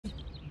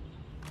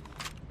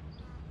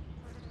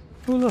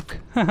Oh look,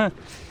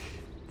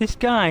 this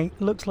guy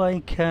looks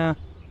like,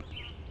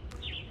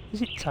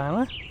 is it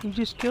Tyler who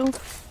just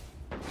killed?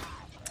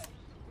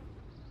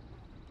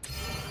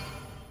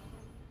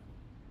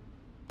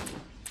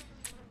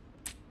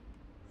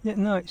 Yeah,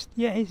 no, it's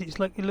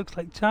like, it looks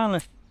like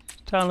Tyler.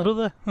 Tyler's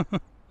brother.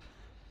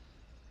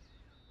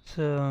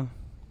 So...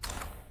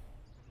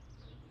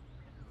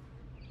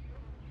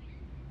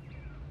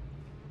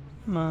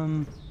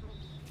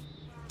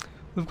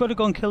 we've got to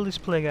go and kill this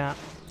plague art.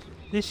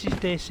 This is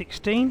day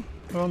 16,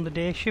 we're on the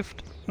day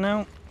shift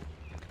now.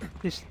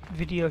 This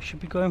video should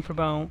be going for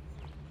about,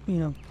 you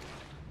know,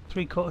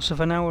 3/4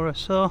 of an hour or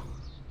so.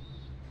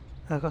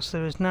 Because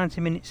there is 90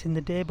 minutes in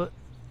the day, but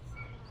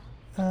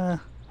the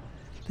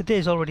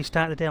day's already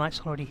started, the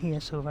daylight's already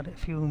here, so we've had a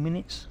few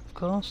minutes, of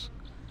course.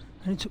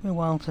 And it took me a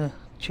while to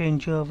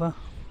change over.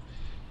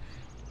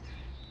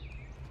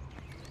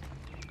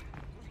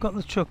 Got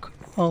the truck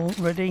all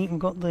ready, we've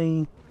got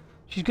the...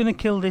 She's going to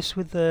kill this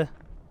with the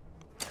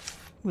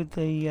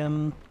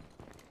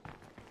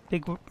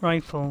big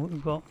rifle.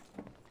 We've got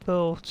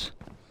both.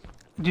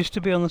 Just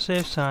to be on the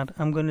safe side,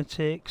 I'm going to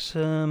take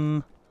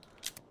some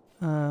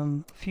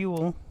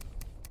fuel,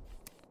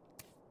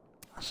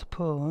 I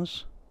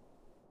suppose.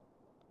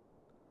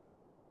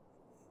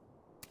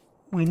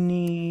 We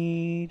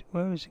need...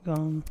 where is it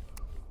gone?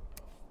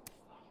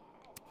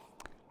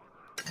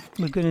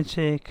 We're going to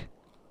take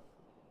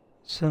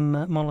some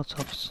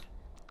Molotovs.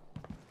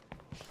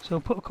 So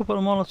put a couple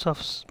of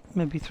Molotovs,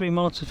 maybe 3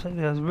 Molotovs,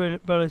 they're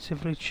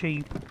relatively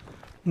cheap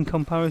in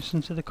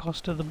comparison to the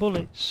cost of the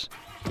bullets,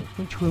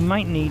 which we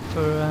might need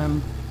for,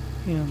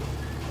 you know,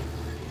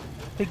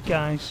 big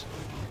guys,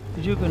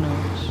 the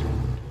juggernauts.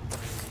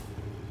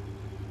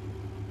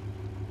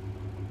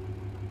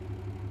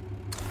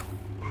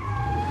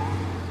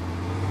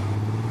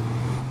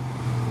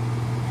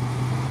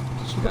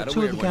 So we've got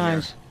 2 of the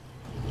guys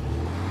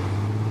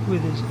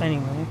with us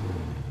anyway.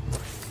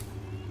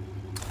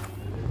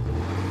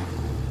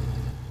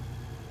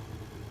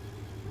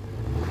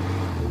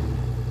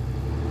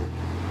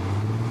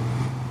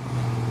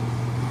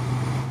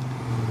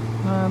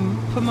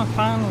 For my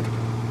final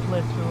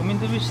playthrough, I mean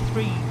there is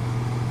 3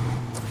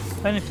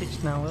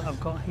 benefits now that I've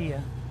got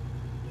here.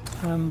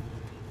 Anybody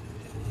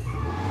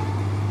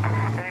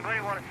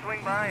want to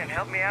swing by and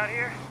help me out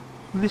here?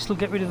 This will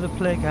get rid of the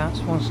plague arts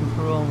once and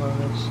for all, though,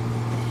 this.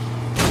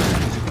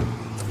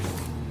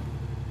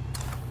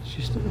 It's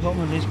just at the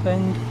bottom of this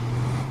bend.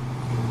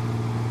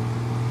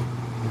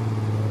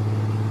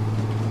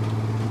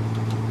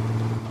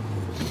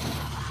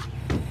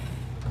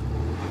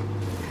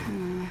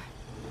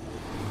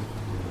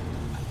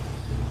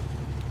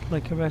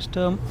 Like a rest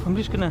dome. I'm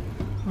just gonna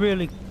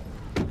really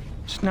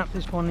snap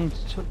this one into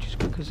touch as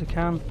quick as I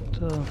can.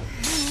 So.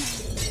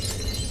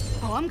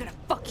 Oh, I'm gonna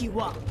fuck you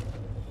up.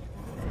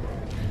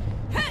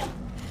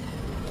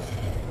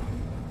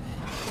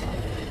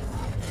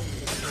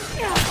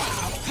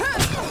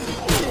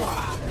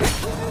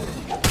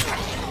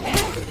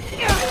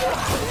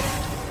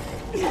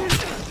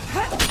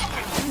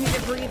 I need a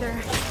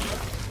breather.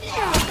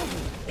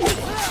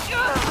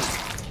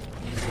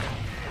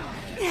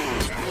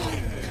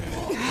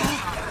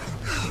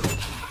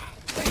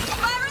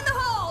 Fire in the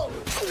hole!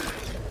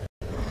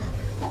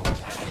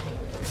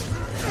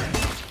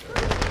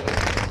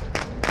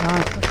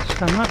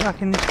 I'm right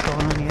back in this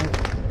corner here.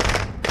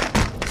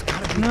 There's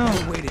gotta be no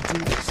way to do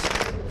this.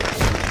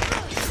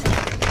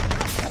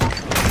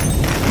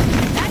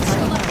 That's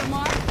your level,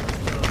 Mark.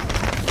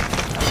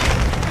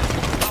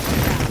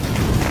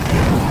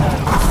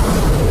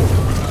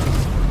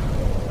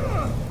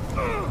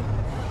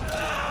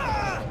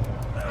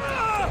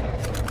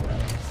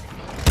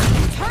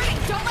 Turn it!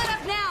 Don't let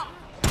up now!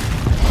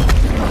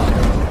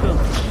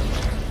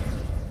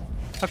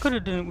 I could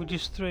have done it with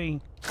just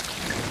 3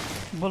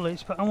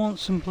 bullets, but I want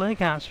some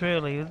plague arts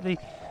really.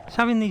 It's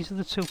having these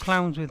other 2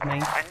 clowns with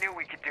me. I knew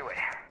we could do it.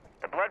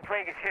 The blood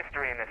plague is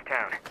history in this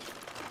town.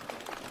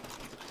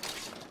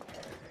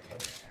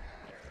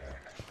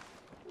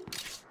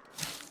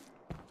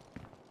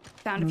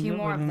 Found a few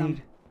more of them.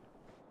 Need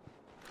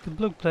the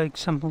blood plague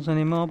samples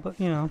anymore, but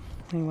you know,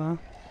 anyway,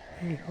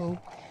 hey ho.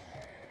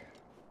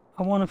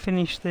 I want to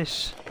finish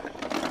this.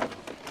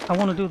 I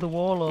want to do the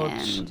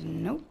warlords.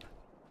 And nope.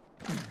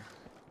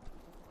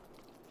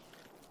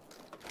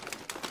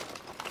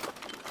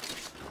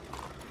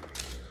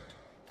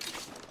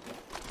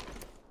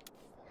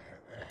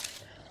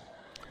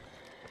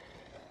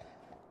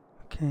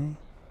 Okay.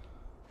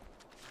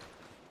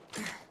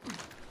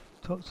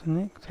 Talk to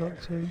Nick,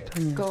 talk to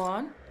Tanya. Go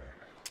on.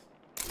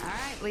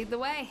 Alright, lead the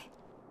way.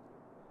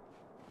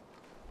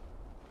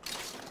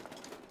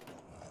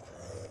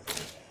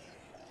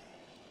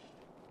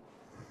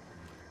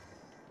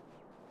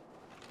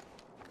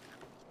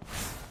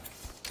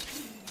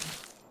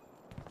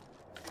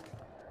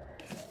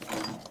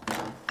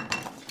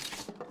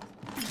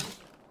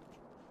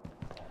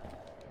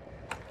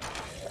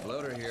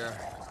 Loader here.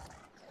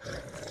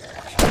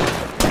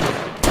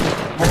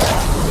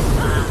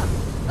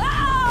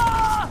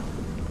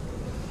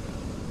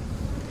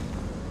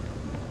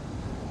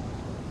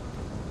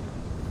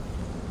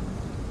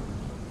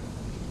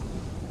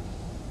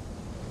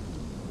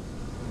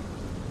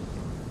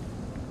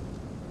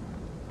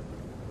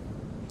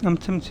 I'm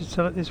tempted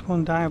to let this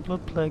one die of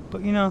blood plague,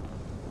 but you know,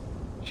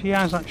 she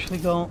has actually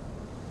got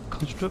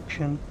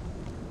construction.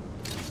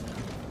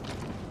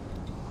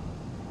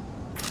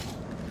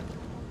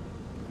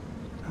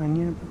 And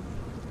yeah,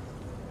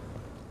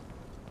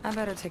 I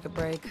better take a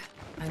break.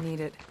 I need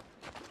it.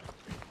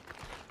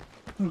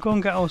 we'll go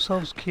and get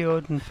ourselves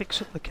cured and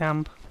fix up the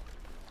camp.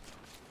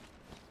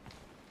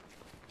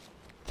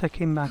 Take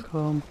him back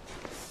home.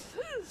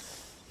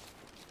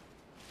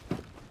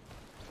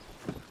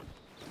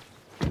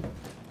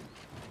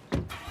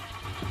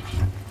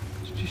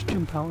 Let's just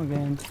jump out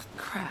again.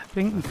 Crap.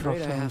 Bring the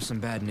Afraid I cross have some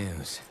bad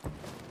news.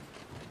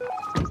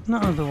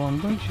 Another one,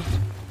 bunch of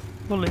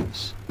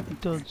bullets,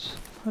 duds.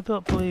 I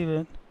don't believe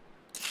it.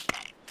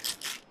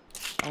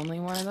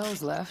 Only one of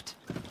those left.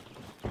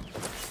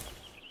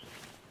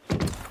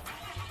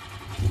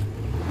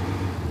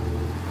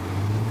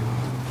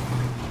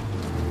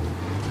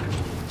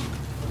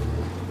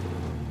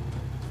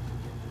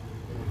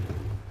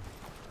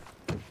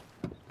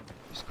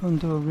 Let's go and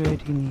do a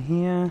raid in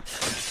here.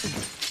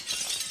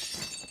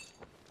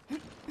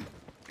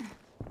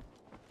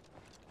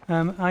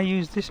 I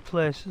used this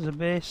place as a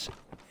base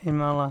in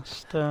my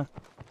last playthrough.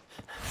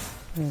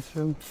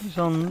 It's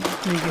on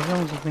Mega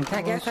Hills, I think.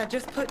 I guess I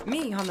just put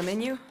me on the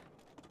menu.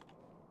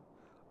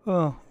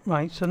 Oh,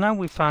 right. So now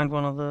we find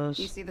one of those.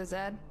 You see the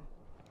Zed?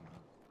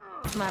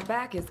 My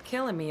back is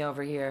killing me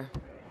over here.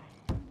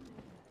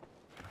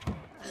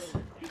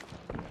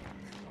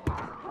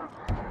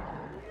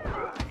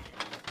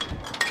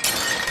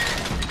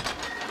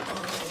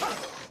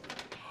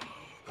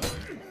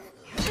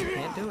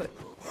 Can't do it.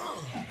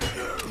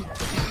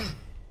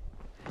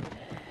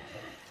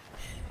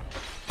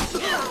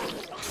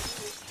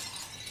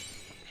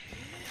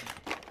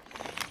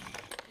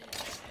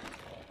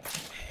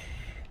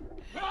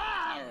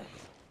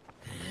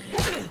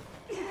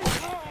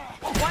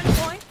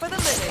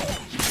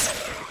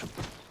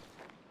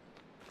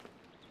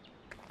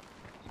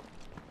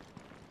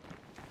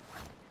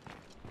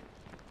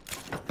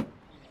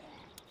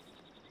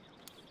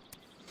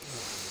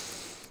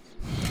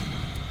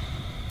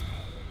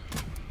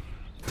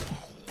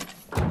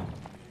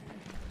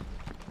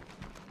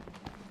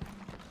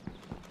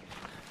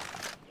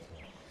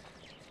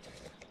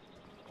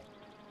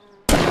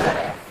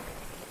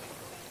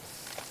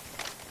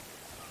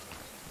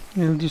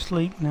 It'll just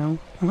leak now.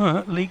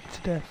 Leak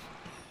to death.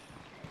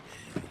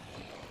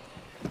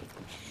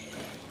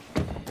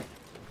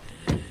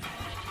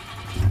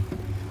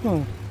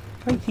 Oh,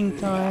 fighting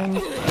time.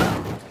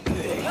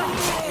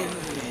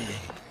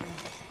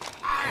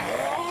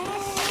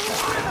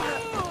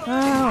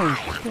 Ow!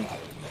 Shit.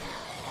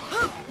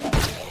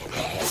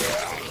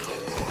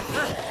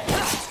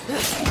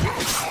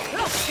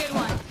 Good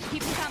one.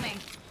 Keep them coming.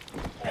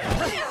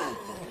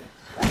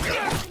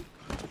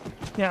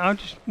 Yeah, I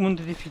just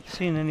wondered if you'd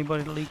seen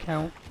anybody leak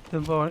out.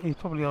 He's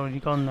probably already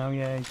gone now,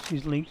 yeah,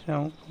 he's leaked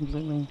out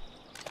completely.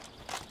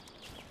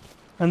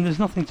 And there's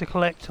nothing to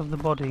collect of the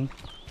body.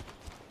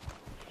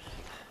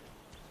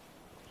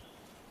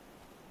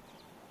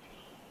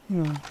 You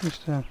know,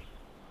 just a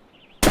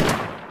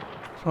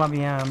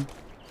flabby arm.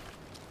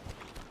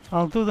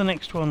 I'll do the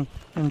next one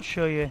and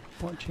show you,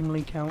 watch him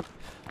leak out.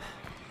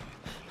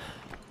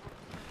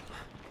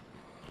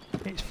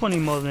 It's funny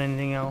more than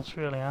anything else,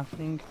 really, I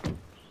think.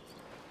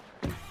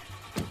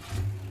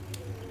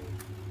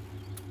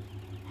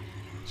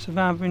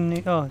 Survivor in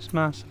the... oh, it's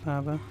my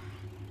survivor.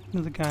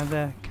 Another guy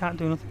there. Can't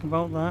do nothing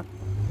about that.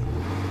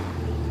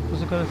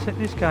 Because I've got to take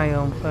this guy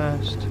home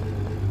first.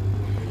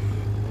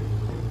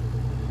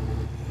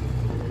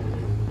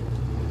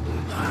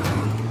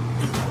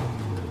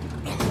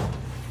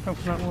 Go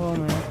for that wall,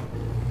 mate.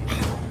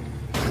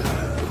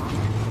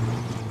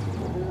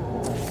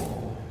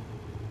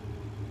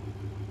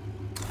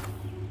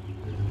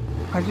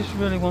 I just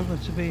really want there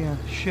to be a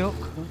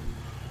shortcut.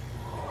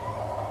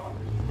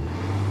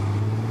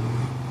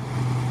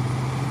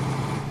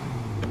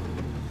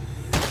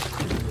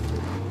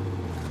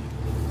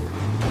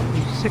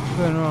 Sick of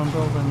going around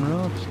all them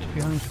roads, to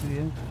be honest with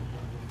you.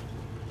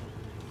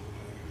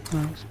 No,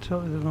 it's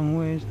totally the wrong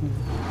way, isn't it?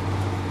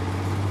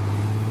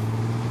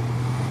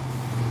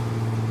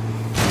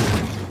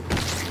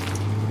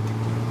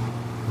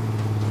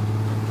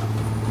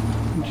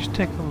 And just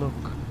take a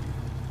look.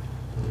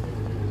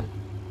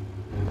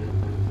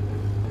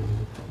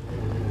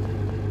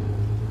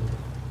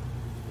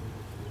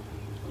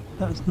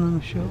 That's not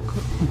a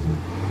shortcut.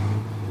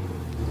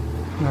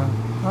 No,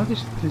 I'll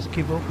just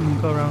give up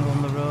and go around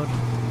on the road.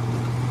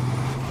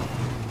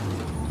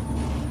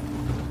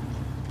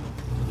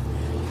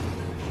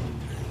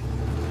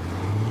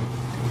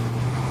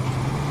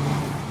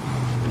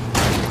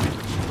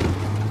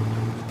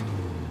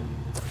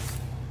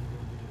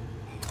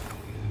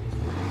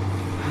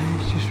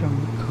 It's just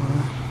round the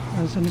corner.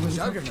 Has anybody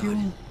got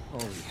fuel?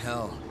 Holy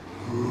hell.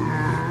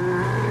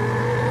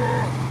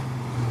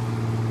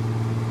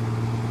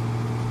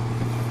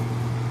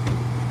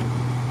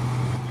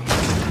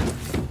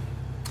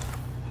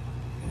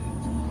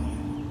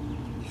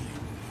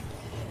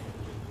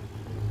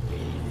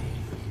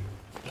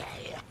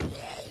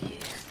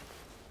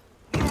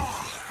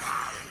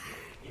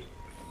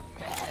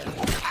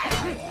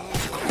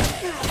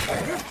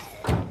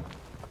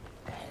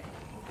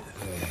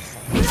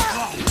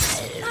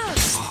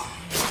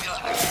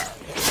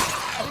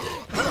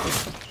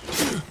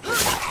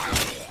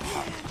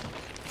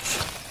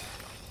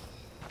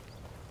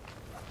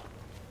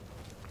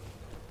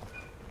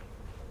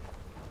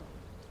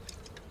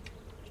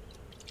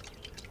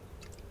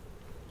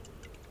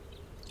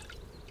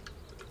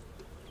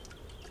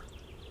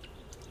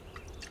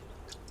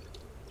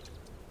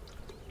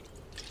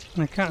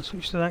 And I can't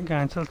switch to that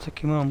guy until I take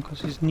him home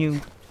because he's new.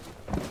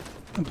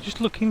 I'm just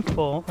looking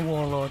for a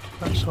warlord,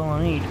 that's all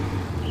I need.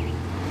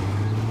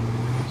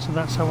 So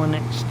that's our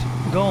next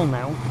goal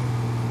now,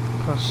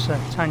 because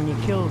Tanya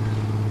killed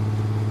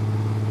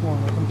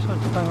warlord. I'm sorry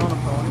to bang on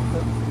about it,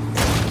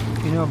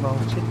 but you know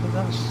about it, but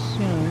that's,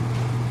 you know,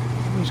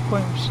 it was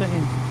quite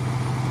upsetting.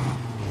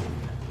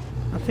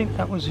 I think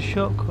that was a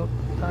shortcut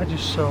that I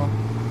just saw.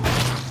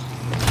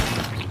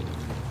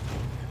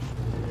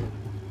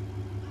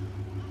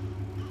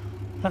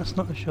 That's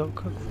not a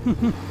shortcut.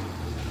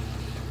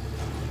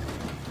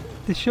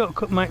 The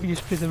shortcut might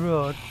just be the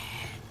road.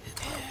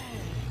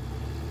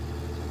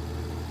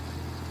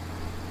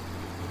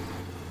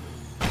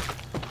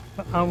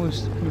 But I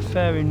was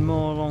referring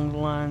more along the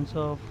lines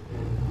of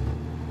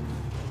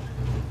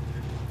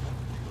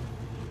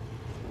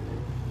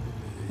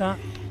that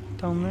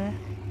down there.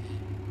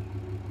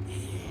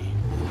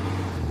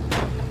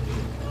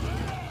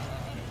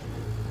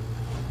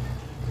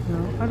 No,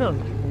 I don't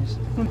think it is.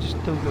 We'll just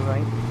do the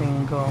right thing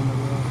and go on the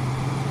road.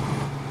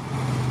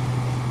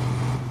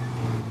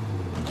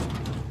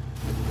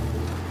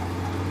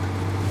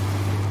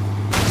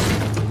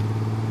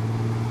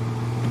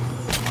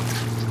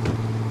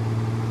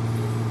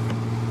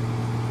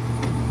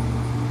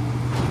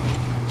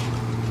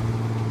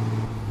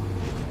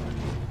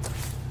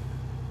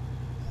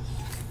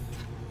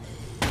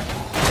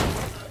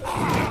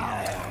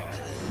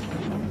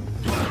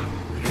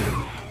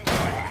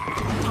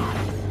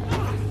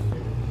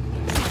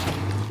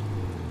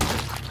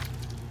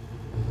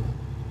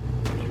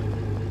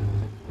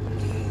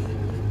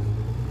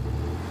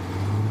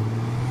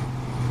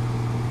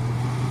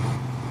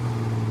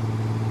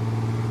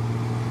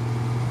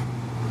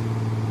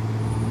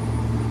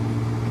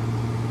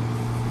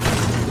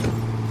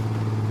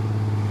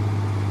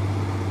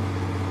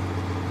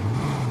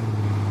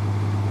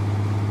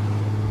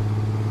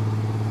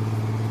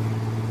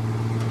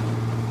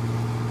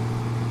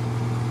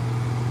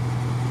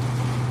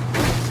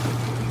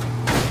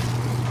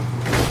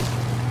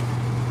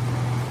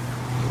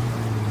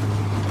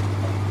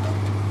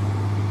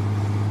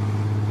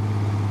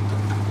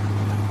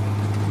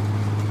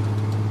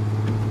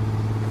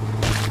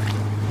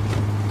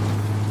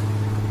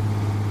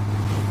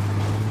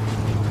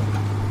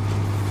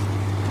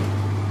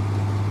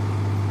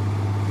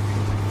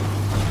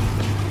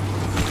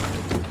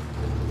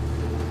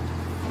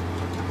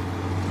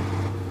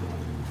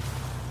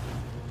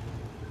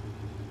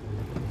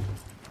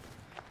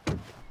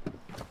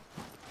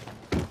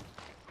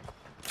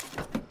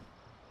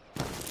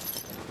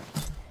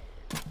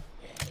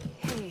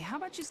 How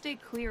about you stay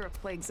clear of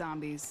plague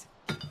zombies?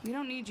 We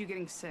don't need you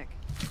getting sick.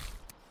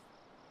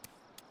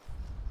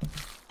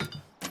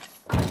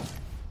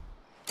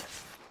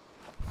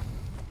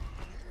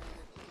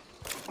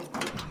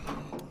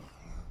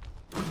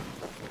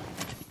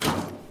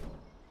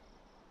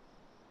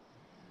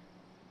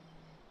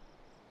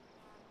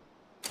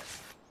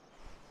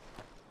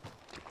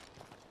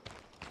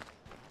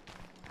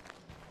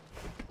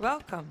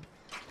 Welcome.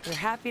 We're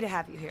happy to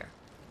have you here.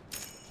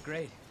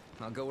 Great.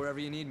 I'll go wherever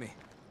you need me.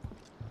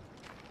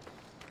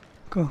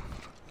 Go.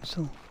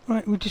 So,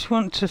 right, we just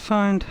want to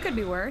find... Could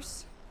be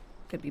worse.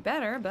 Could be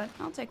better, but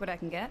I'll take what I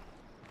can get.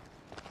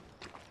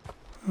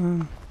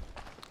 We'll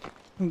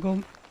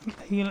go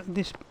heal at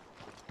this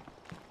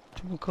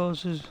trouble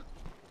causes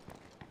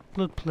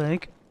blood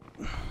plague.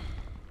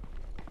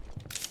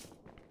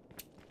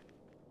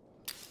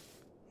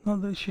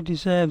 Not that she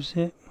deserves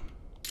it.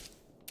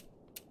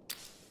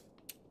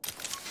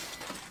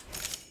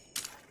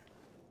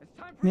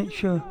 Make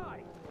sure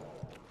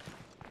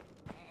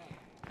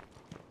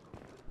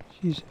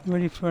she's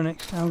ready for her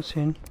next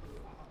outing.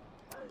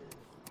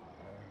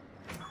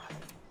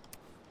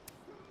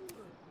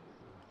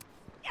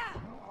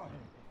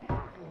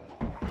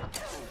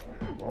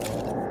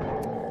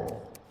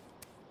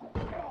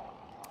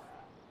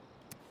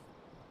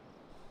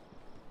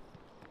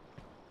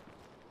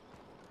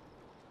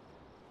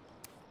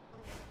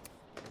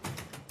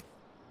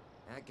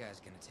 That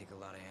guy's gonna take a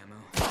lot of ammo.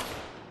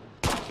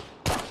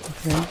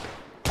 Okay.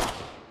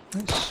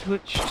 Let's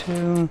switch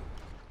to...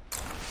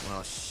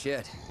 Well,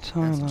 shit.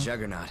 Tyler. That's a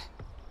juggernaut.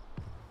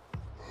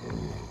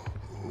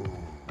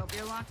 Hope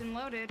you're locked and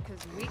loaded,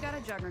 because we got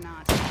a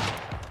juggernaut.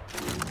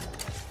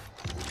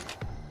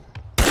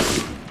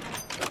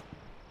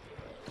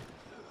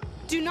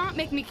 Do not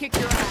make me kick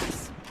your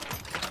ass.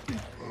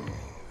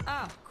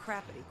 Oh,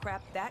 crappity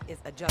crap, that is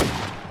a juggernaut.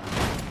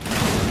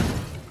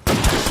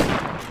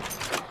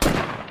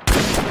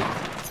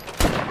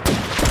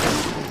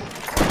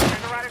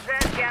 There's a lot of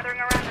Zeds gathering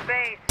around the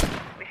base.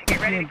 We should get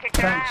ready to kick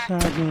their ass.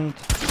 Backside need.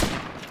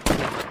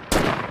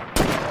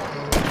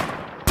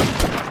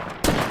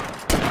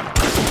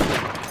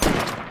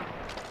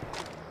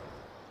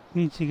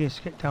 Need to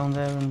just get down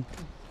there and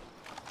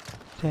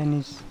turn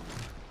his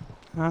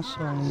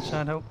asshole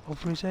inside out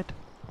over his head.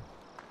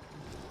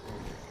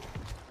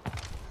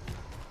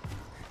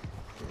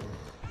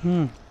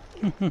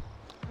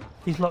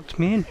 He's locked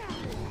me in.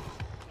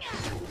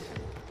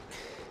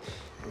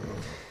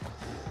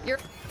 We're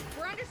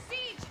under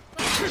siege.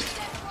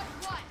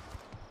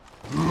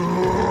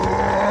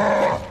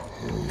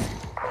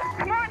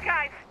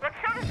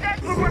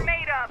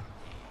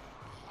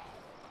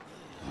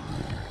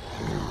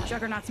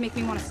 juggernauts make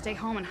me want to stay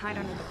home and hide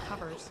under the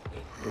covers.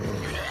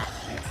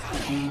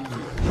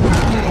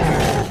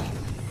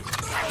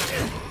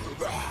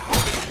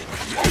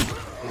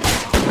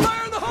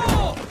 Fire in the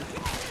hole!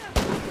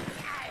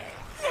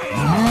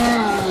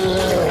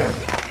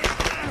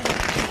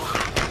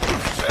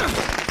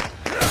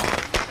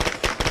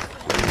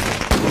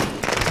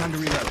 Time to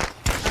reload.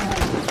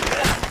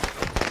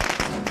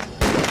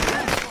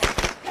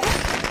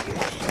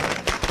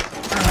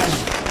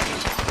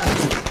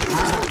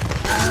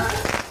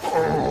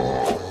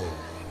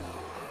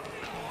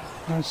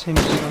 That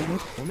seems so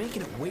good. We're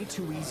making it way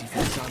too easy for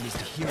the zombies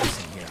to hear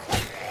us in here.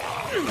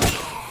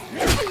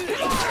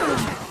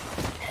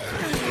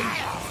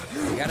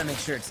 We gotta make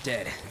sure it's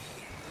dead.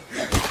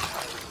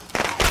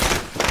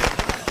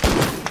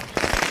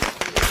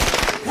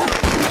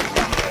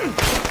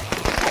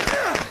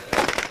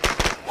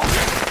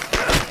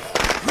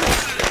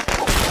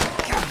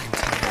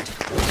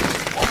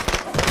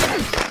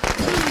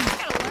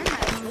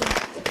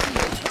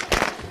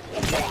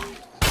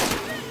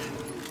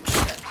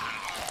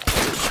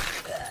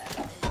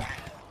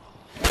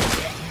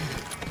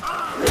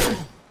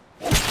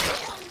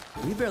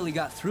 We barely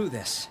got through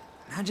this.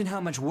 Imagine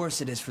how much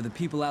worse it is for the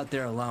people out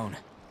there alone.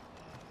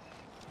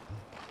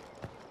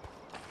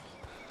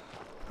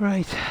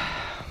 Right.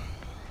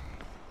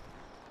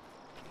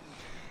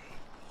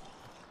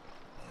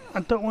 I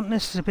don't want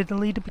Ness to be the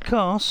leader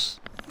because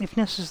if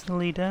Ness is the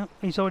leader,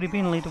 he's already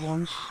been a leader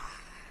once.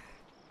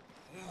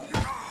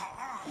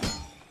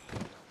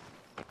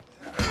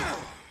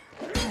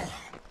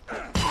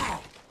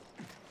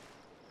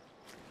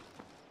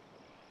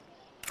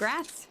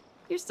 Grats,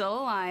 you're still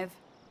alive.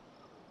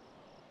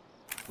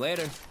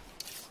 Later.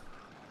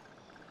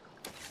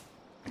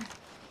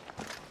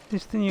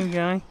 This the new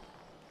guy.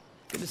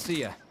 Good to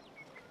see ya.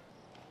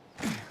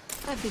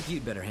 I think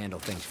you'd better handle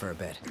things for a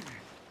bit.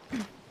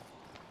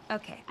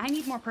 Okay, I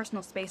need more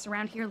personal space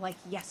around here like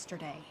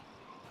yesterday.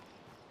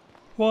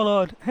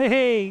 Warlord,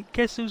 hey,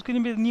 guess who's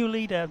going to be the new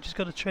leader? I've just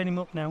got to train him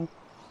up now.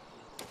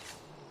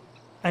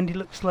 And he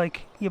looks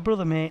like your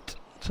brother, mate,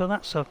 so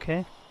that's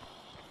okay.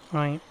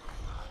 Right.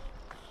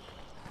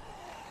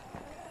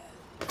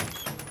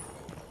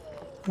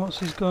 What's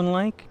his gun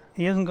like?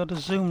 He hasn't got a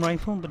zoom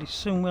rifle, but he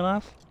soon will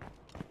have.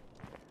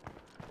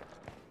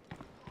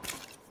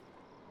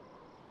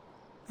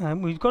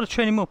 We've got to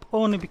train him up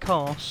only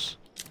because,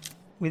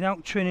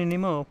 without training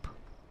him up...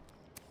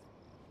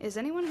 Is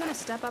anyone gonna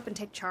step up and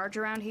take charge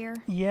around here?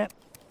 Yep,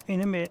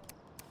 in a bit.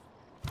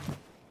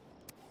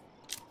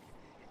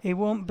 It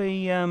won't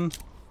be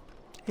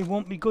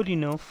good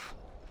enough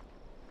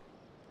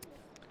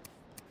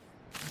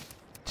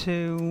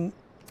to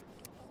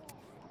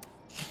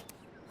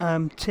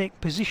take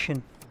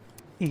position.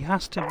 He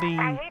has to be...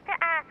 I hate to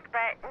ask,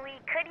 but we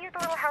could use a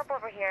little help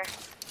over here.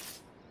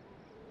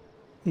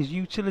 His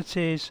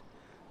utilities,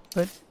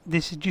 but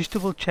this is just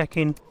double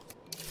checking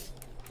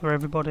for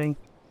everybody.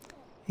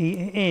 He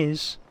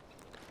is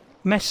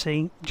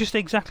messy, just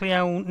exactly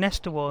how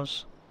Nesta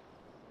was.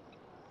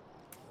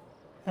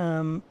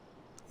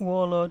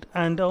 Warlord,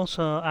 and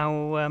also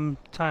how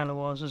Tyler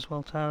was as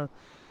well. Tyler,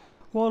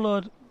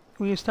 Warlord,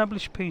 we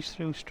establish peace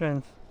through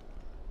strength,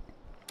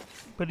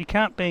 but he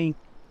can't be.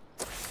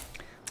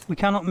 We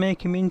cannot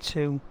make him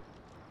into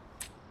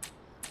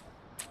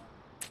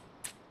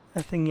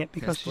a thing yet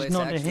because he's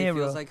not a hero.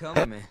 Feels like home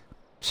to me.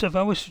 So if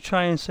I was to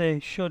try and say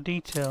show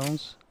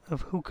details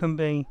of who can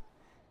be,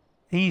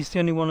 he's the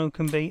only one who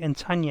can be, and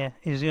Tanya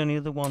is the only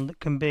other one that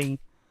can be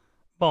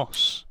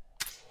boss.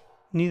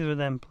 Neither of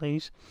them,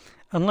 please.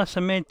 Unless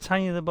I made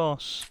Tanya the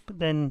boss, but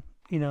then,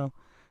 you know,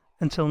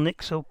 until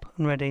Nick's up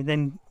and ready,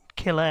 then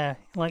kill her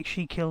like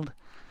she killed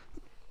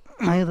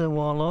my other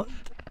warlord.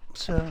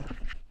 So,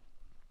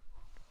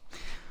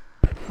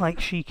 like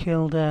she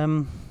killed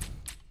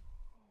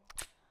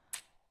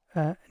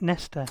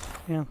Nesta,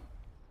 yeah.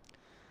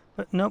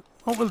 But nope,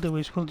 what we'll do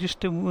is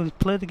we'll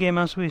play the game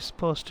as we're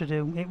supposed to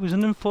do. It was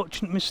an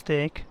unfortunate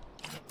mistake.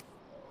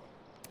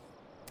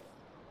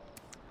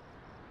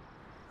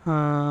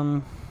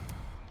 So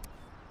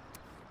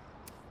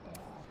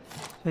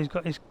he's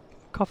got his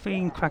coffee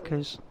and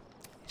crackers,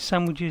 his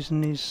sandwiches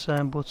and his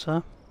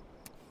butter,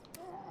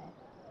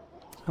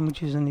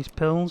 sandwiches and his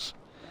pills.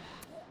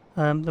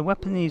 The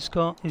weapon he's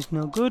got is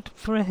no good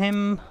for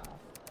him.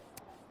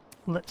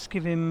 Let's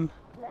give him...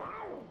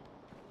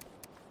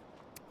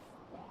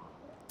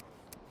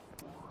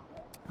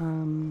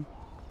 I'm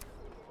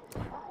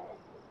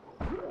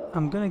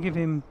going to give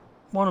him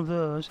one of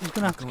those. He's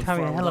going to have to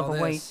carry a hell of a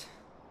weight.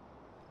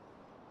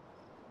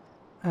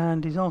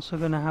 And he's also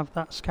going to have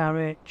that Scar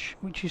H,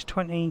 which is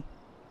 20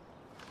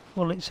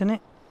 bullets in it.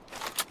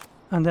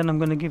 And then I'm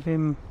going to give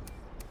him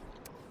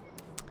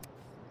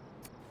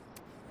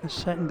a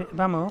certain bit of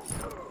ammo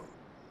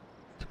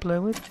to play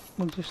with.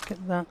 We'll just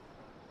get that.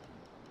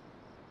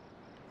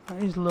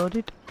 That is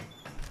loaded.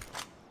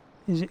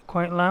 Is it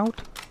quite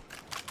loud?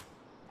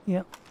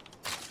 Yep.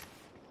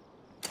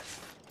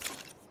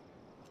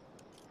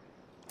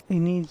 He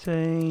needs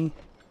a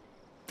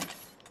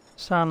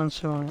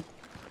silencer on it.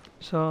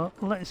 So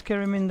let's get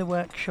him in the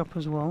workshop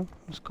as well.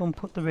 Let's go and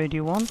put the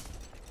radio on.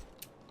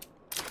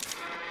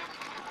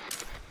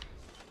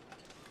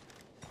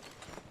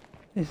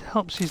 It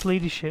helps his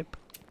leadership.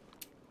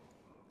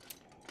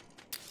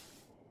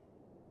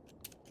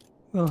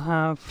 We'll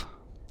have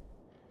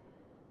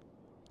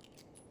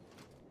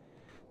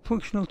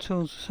functional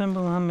tools,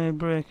 assemble handmade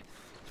brake.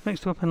 This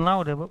makes the weapon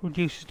louder but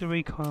reduces the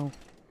recoil.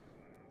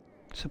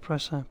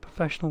 Suppressor,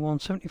 professional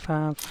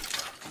 175.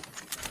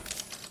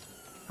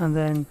 And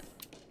then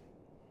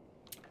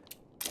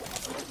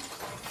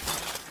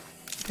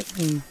get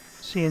the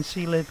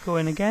CNC lathe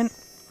going again.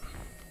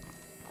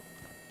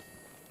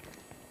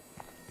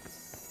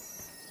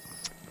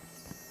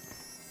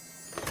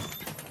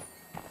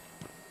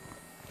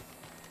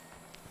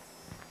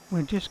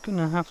 We're just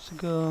gonna have to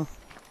go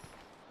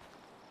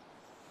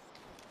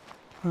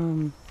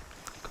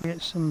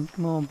create some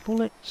more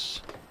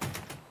bullets.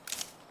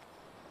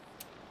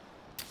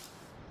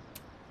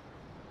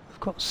 We've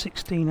got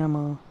 16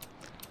 ammo,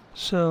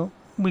 so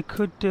we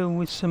could do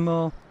with some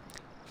more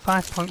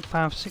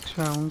 5.56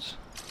 rounds.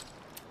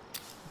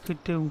 We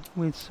could do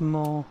with some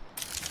more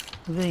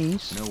of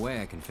these. No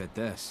way I can fit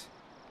this.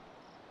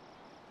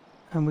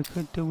 And we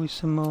could do with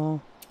some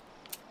more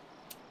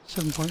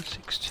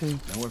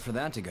 7.62. Nowhere for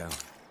that to go.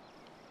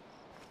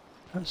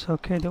 That's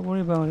okay, don't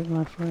worry about it,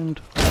 my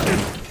friend.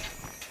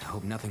 I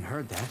hope nothing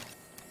heard that.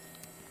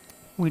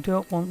 We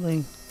don't want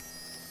the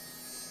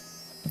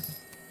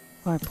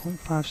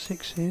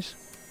 5.56s.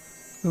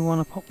 We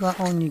want to pop that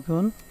on your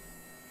gun.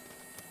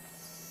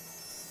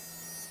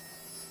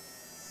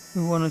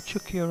 We want to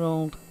chuck your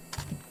old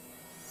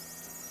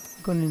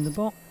gun in the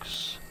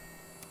box.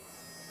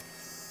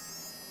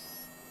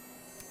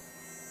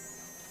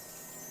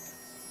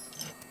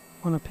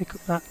 Want to pick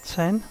up that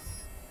 10.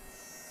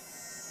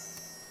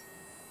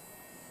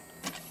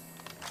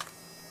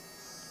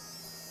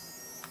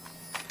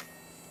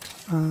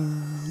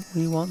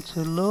 We want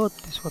to load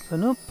this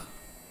weapon up.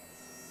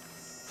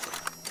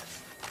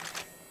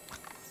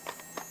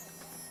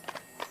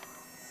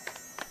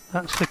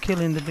 That's for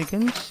killing the big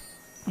uns.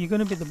 You're going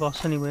to be the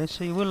boss anyway,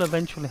 so you will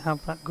eventually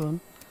have that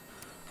gun.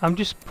 I'm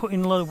just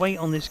putting a lot of weight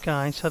on this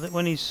guy so that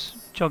when he's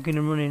jogging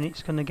and running,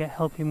 it's going to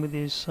help him with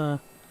his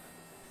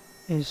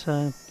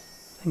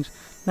things.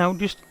 Now,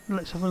 just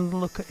let's have a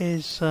look at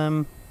his.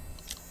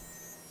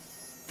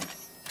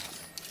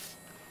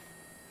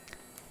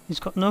 He's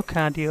got no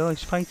cardio.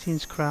 His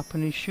fighting's crap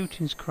and his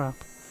shooting's crap,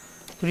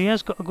 but he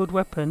has got a good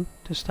weapon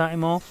to start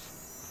him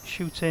off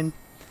shooting.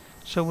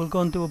 So we'll go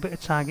and do a bit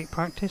of target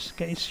practice,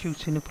 get his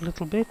shooting up a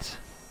little bit.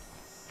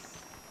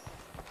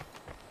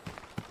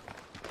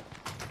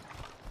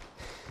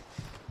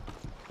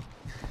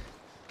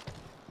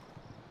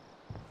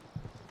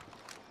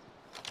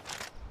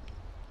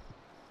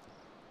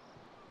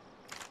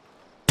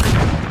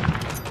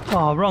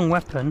 Oh, wrong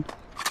weapon.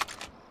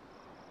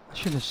 I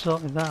should have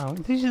sorted that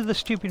out. These are the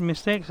stupid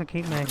mistakes I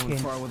keep making. Going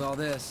far with all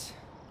this.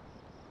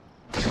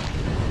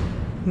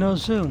 No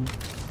zoom.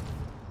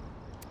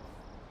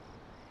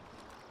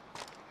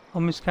 Oh,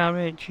 Miss Car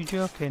H, you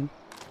joking?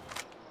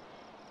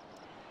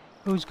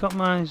 Who's got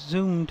my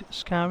zoomed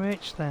Scar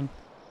H then?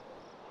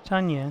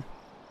 Tanya?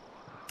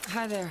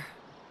 Hi there.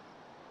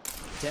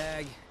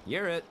 Tag,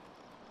 you're it.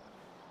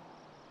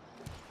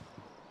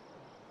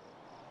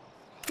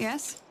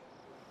 Yes?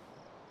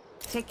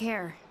 Take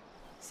care.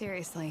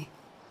 Seriously.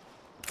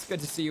 It's good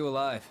to see you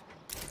alive.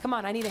 Come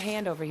on, I need a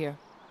hand over here.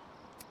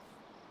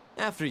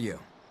 After you.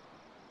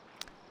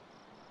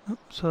 Oh,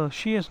 so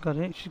she has got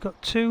it. She's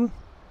got 2,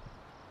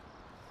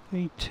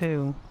 3,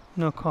 2.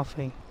 No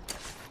coffee.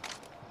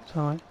 It's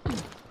alright.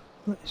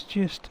 Let's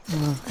just...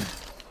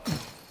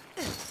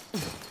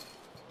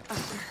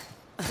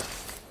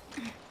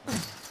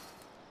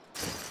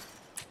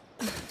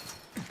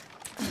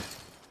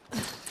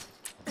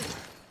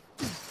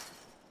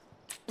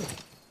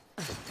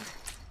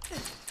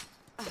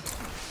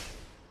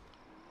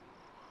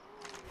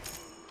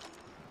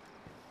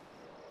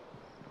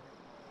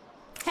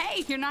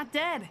 Hey, you're not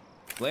dead.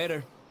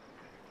 Later.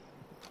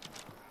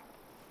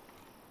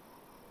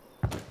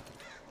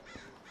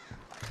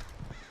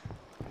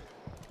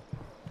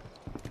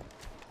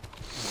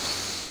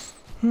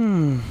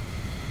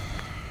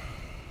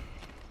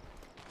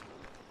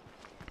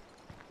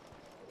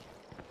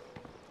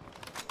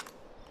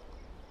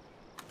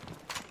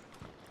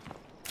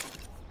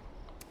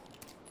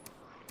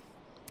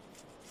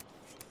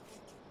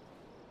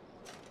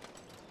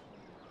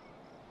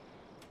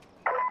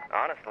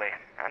 Honestly,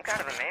 I'm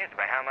kind of amazed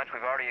by how much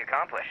we've already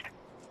accomplished.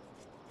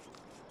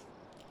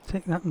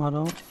 Take that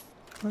model.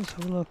 Let's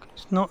have a look.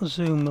 It's not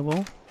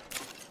zoomable.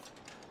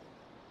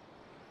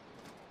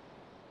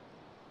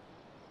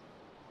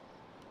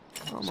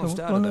 Almost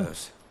So out of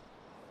those.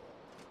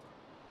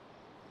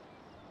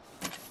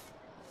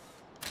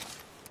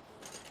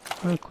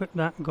 We'll equip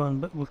that gun,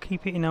 but we'll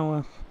keep it in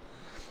our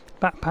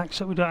backpack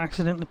so we don't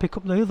accidentally pick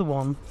up the other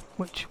one,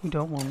 which we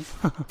don't want.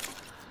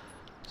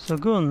 So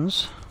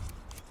guns.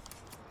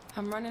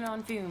 I'm running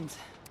on fumes.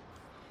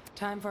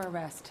 Time for a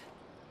rest.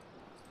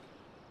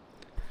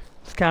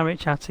 Let's Scar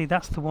Chatty,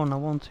 that's the one I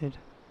wanted.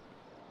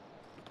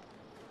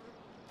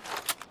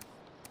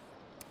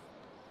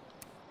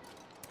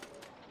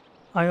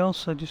 I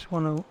also just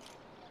want to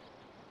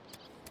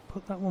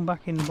put that one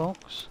back in the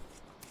box.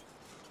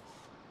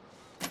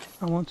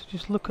 I want to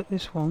just look at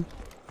this one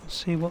and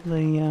see what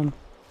the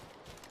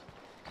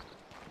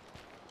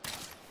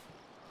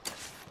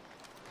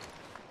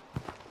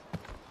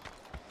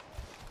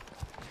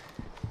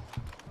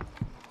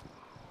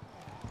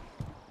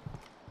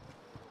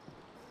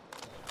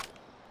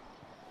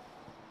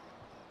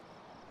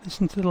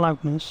listen to the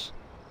loudness.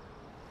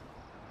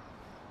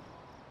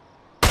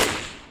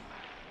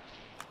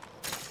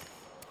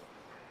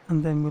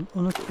 And then we'll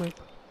unequip.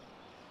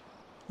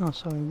 Oh,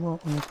 sorry, we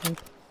won't unequip.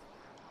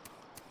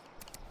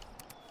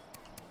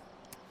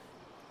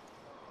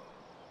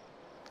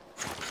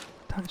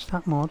 Attach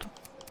that mod.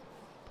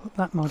 Put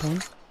that mod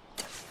on.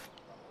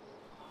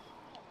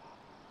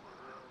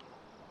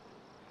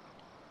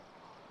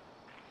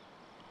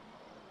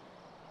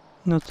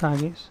 No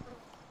targets.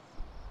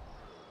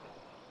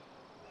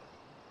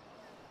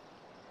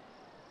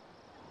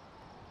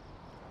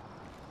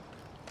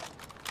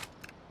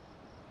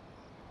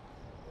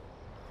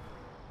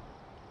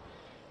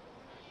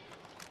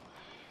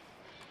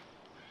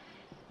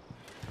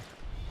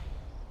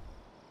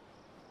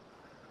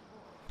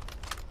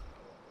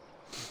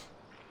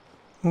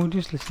 We'll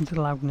just listen to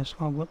the loudness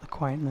while we've got the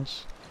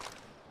quietness.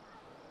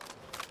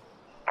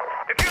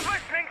 If you're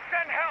listening,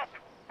 send help!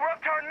 We're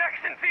up to our necks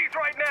in thieves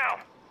right now!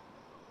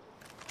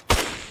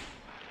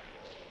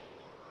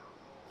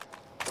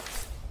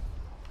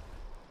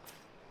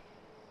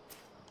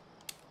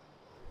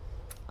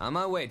 On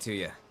my way to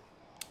you.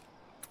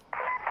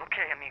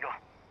 Okay, amigo.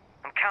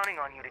 I'm counting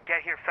on you to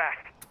get here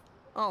fast.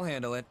 I'll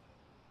handle it.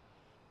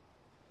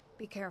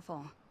 Be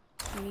careful.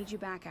 We need you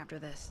back after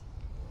this.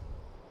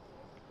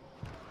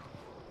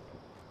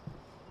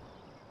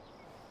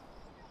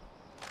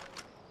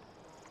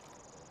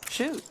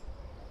 Shoot.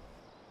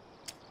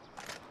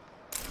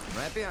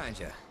 Right behind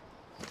you.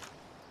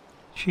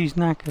 She's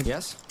knackered.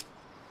 Yes?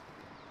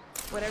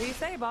 Whatever you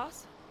say,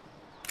 boss.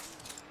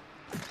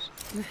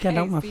 Get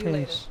out my See you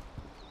later. face.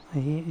 I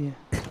hate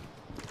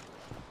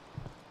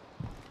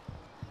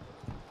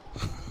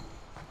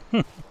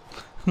you.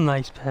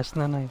 Nice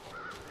person, aren't I?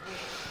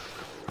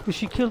 But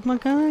she killed my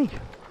guy.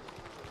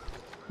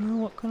 No,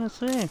 what can I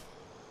say?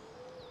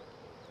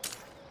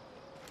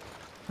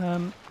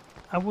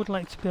 I would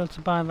like to be able to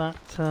buy that,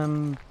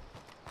 whoever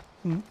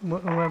I can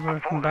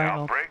Before the buy it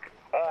off. outbreak,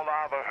 all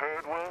I ever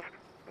heard was,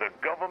 the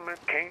government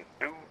can't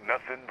do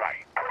nothing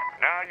right.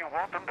 Now you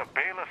want them to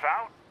bail us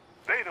out?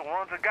 They the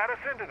ones that got us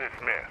into this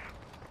mess.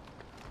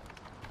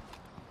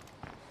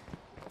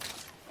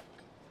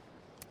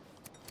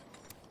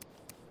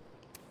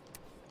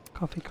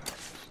 Coffee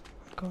crackers.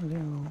 Got it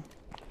all.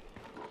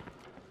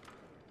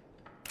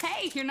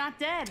 Hey, you're not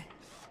dead.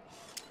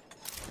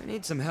 I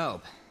need some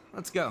help.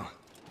 Let's go.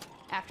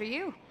 After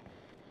you.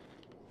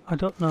 I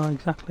don't know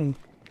exactly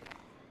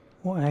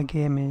what her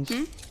game is.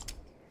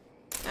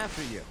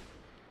 After you.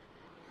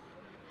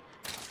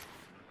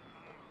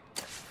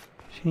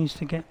 She needs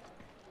to get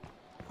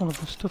all of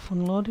the stuff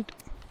unloaded.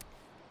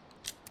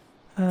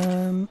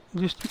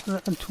 Just I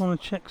just want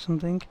to check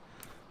something.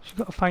 She's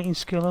got a fighting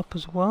skill up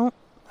as well,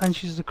 and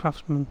she's the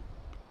craftsman.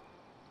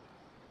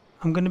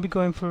 I'm going to be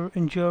going for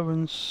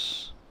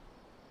endurance.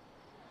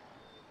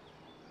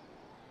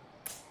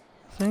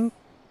 I think.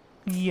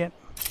 Yep,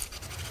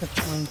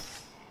 definitely.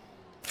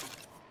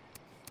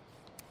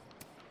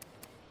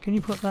 Can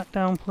you put that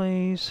down,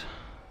 please?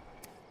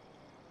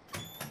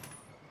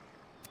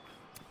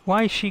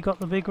 Why has she got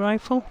the big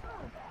rifle?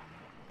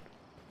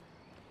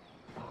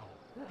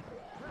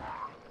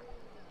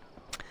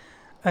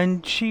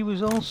 And she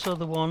was also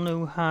the one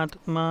who had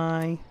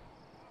my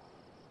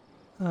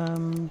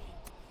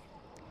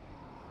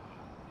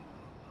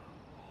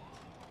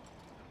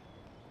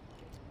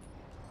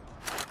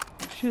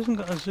she hasn't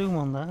got a zoom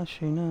on that, has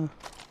she? No.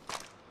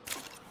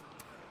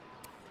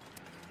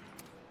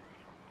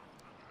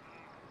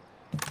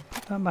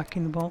 Put that back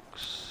in the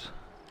box.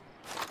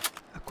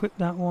 Equip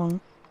that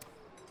one.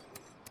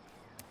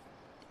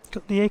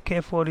 Got the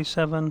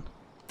AK-47.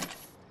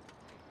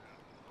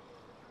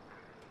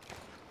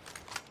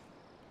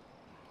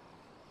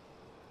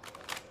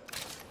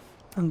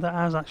 And that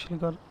has actually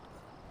got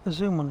a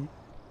zoom on it.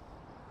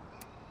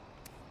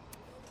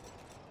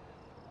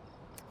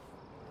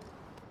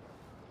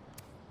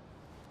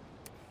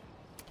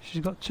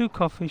 She's got 2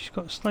 coffees, she's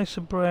got a slice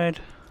of bread.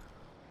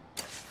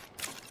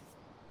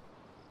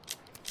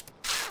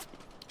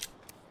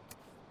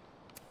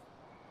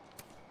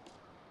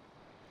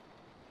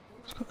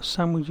 She's got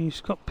sandwiches,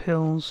 she's got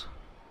pills.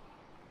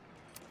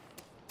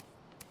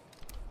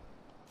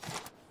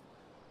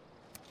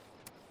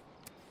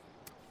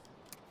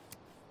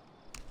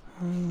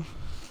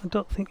 I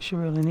don't think she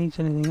really needs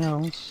anything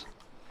else.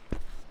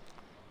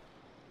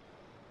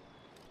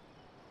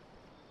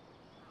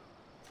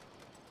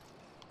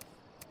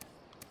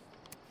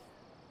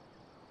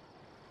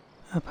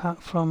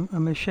 Apart from a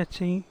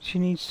machete she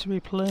needs to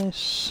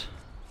replace.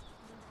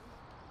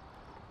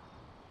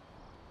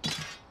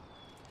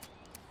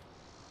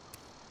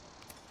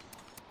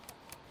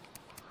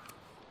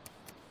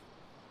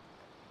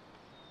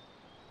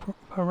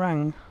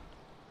 parang.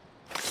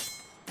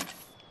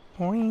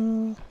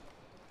 Boing.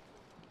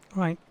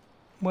 Right,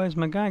 where's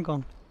my guy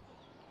gone?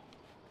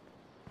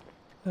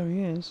 There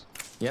he is.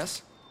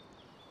 Yes?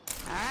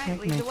 Alright,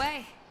 lead the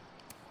way.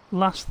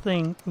 Last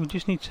thing, we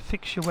just need to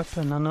fix your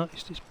weapon. I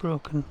noticed it's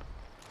broken.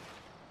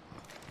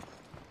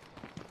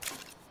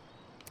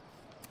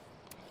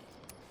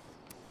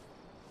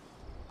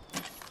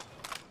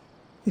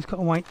 It's got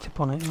a white tip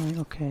on it, right,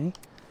 okay.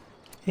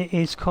 It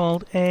is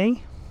called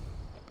a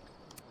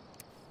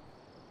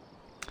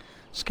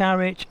Scar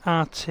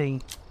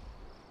HRT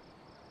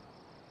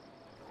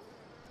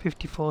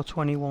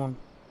 5421.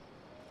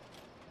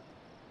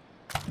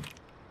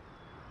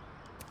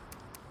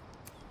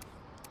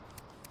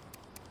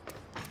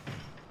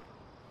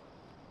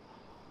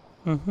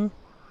 Mm-hmm.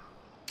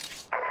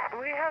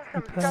 We have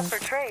some stuff for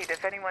trade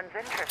if anyone's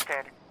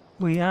interested.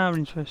 We are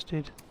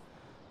interested.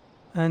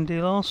 And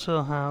he'll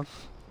also have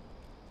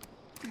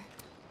you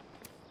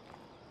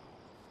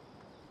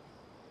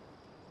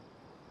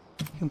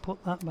can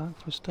put that back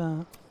for a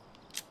start.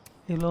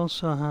 He'll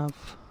also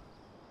have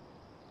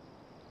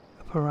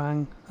a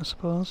parang, I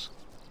suppose.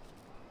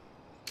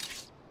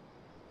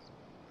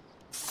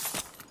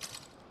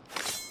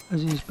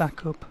 As his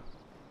backup.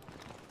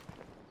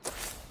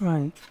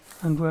 Right,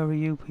 and where are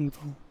you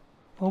people?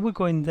 Well, we're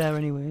going there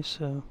anyway,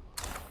 so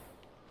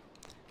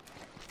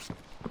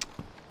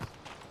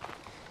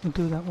we'll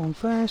do that one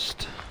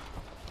first.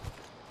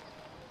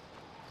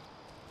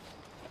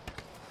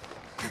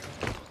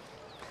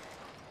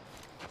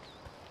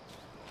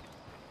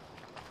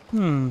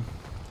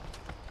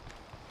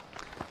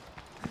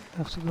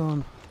 Have to go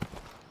on.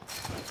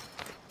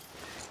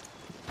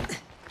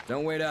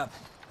 Don't wait up.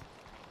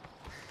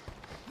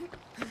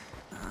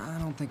 I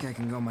don't think I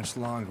can go much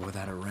longer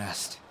without a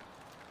rest.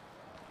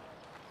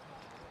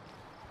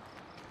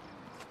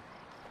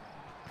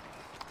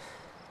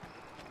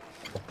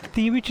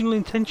 The original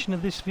intention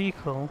of this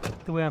vehicle,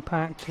 the way I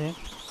parked it,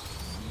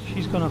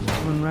 she's gonna have to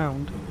run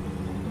round,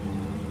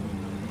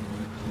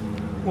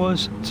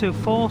 was to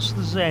force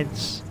the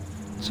Zeds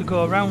to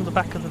go around the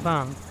back of the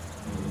van.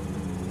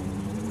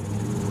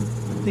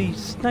 The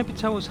sniper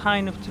tower was high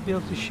enough to be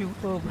able to shoot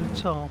over the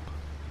top.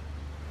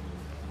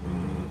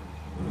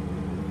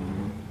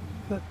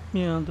 But,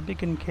 you know, the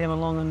big one came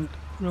along and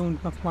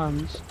ruined my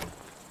plans.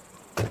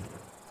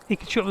 He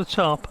can shoot over the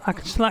top, I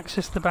can still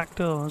access the back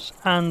doors,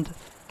 and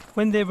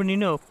when they're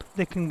running up,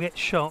 they can get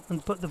shot,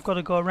 but they've got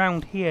to go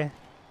around here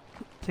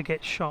to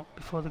get shot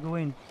before they go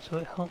in. So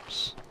it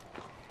helps,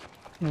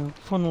 you know,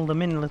 funnel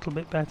them in a little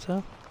bit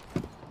better.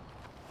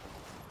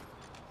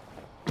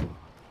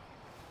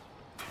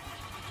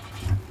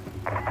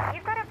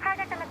 You've got a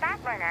project on the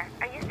back burner.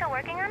 Are you still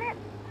working on it?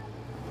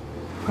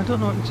 I don't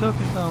know what you're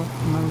talking about,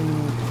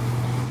 Marilyn.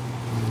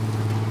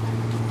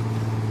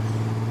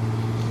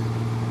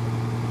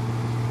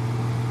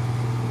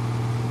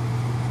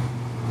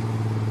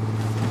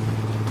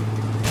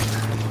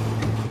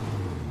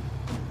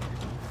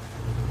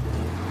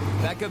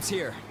 Backup's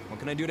here. What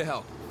can I do to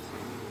help?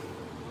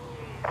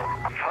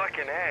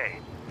 Fucking A.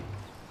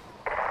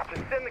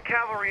 Just send the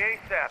cavalry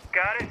ASAP,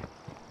 got it?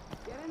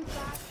 Get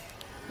inside.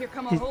 Here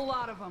come a whole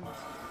lot of them.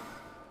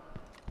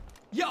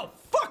 Yo,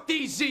 fuck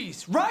these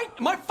Z's, right?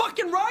 Am I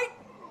fucking right?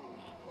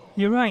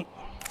 You're right.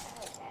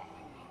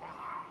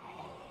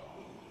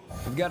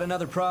 We've got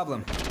another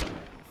problem.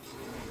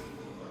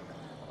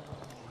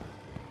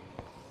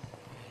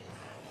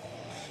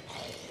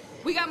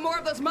 We got more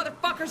of those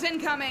motherfuckers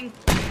incoming.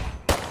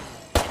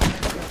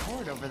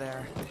 Horde over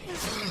there.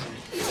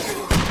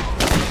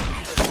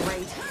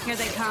 Great, here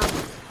they come.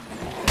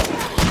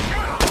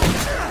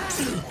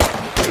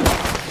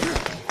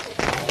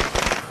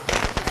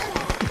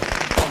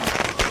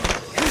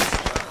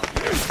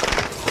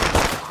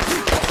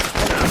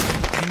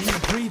 I need a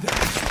breather.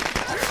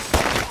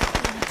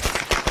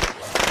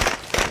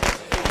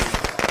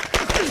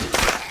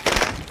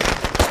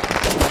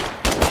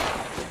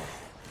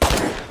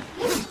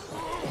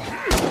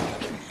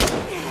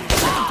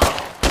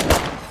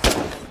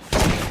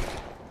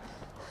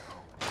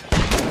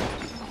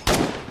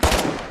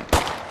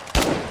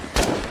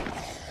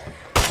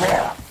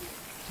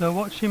 So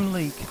watch him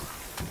leak.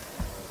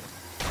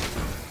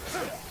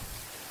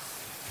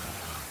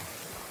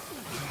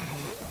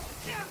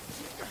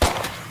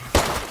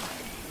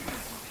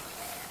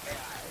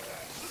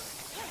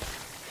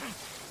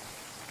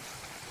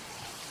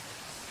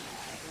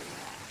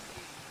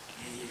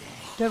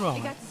 They're They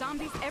on. got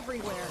zombies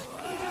everywhere.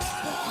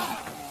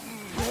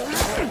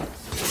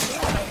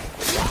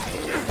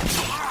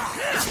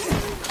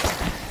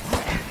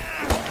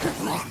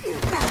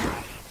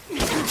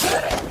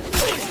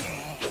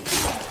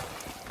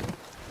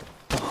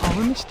 Oh,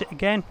 we missed it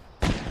again.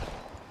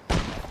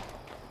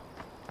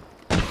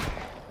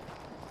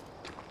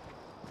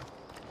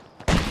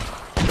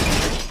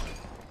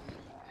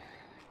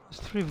 There's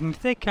three of them.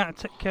 If they can't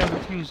take care of a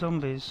few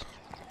zombies,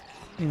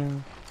 you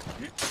know,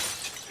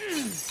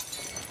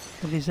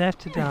 they deserve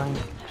to die.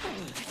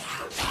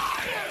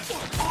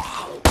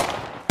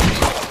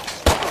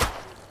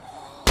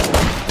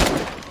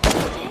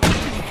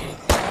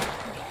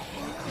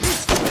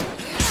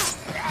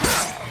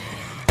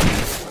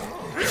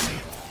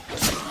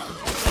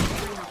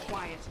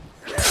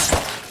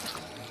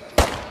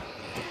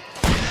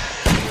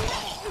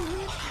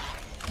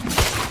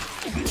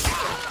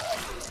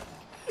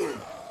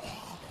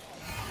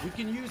 We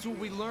can use what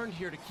we learned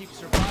here to keep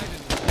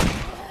surviving.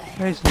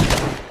 Where's he?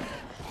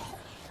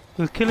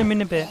 We'll kill him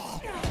in a bit.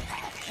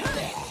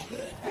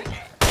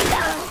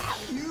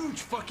 Huge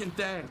fucking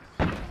thing.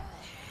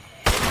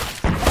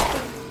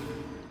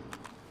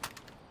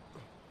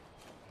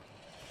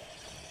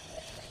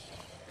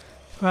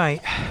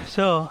 Right,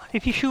 so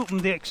if you shoot them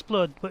they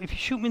explode, but if you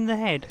shoot them in the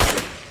head,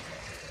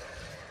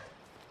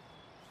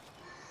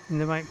 in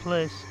the right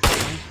place,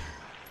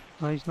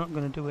 well, he's not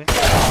going to do it.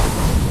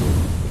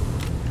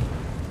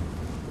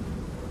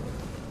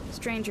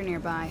 Stranger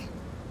nearby.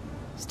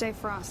 Stay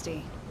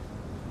frosty.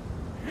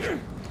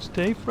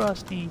 Stay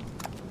frosty.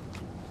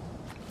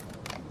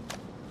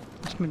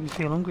 This made me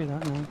feel hungry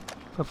that now,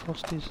 for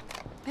Frosties.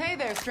 Hey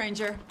there,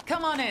 stranger.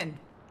 Come on in.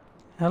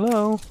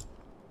 Hello.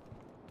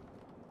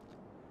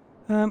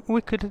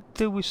 We could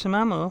do with some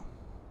ammo.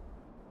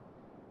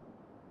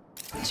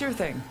 Sure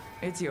thing.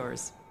 It's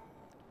yours.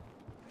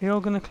 You're all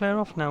going to clear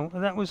off now?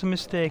 That was a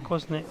mistake,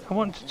 wasn't it? I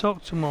wanted to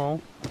talk to them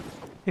all.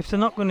 If they're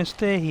not going to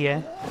stay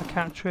here, I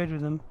can't trade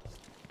with them.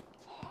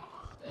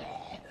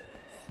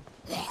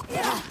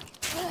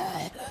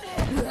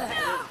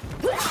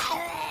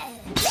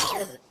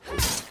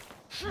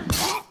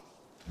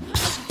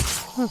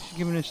 Oh, she's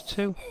giving us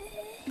 2.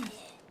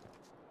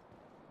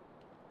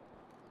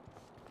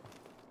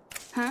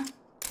 Huh?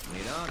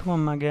 Come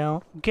on, my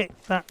gal. Get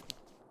that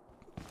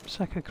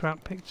sack of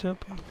crap picked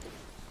up.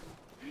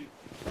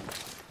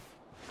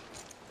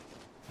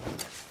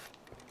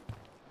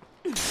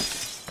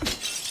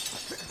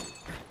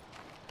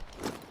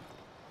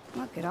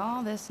 Look at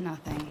all this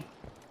nothing.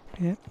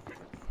 Yep.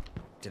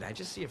 Did I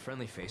just see a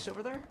friendly face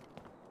over there?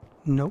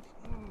 Nope.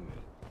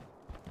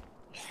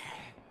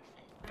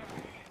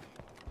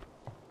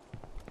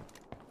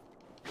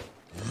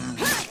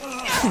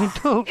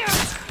 Don't.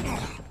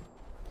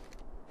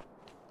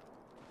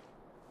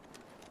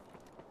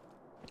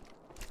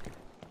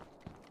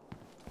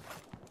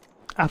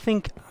 I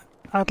think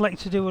I'd like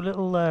to do a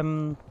little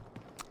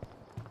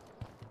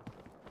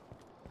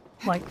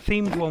like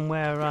themed one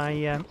where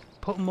I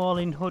put them all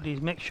in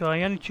hoodies, make sure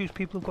I only choose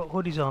people who've got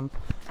hoodies on,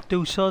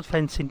 do sword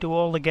fencing, do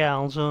all the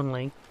gals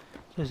only,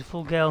 so there's a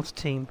full girls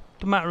team.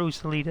 Doesn't matter who's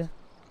the leader,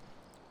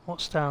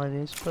 what style it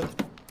is,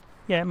 but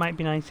yeah, it might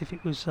be nice if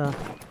it was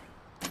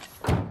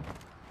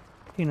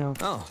you know,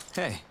 Oh,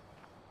 hey.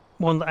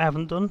 one that I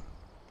haven't done.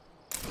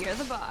 You're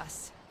the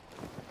boss.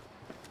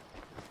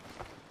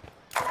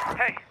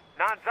 Hey,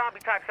 non-zombie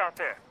types out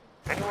there.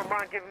 Anyone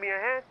mind giving me a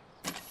hand?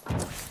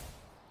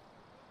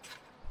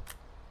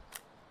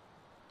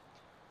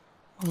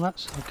 Well,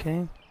 that's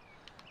okay.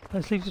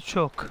 Let's leave the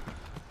truck,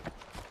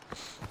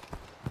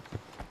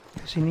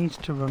 because he needs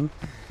to run.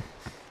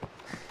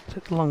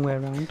 Take the long way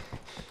around.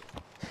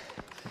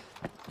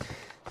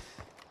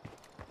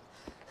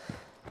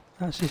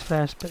 That's his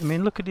first bit. I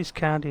mean, look at his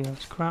cardio,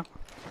 it's crap.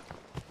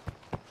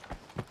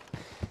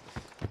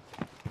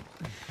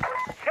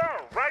 Yo,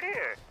 right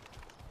here.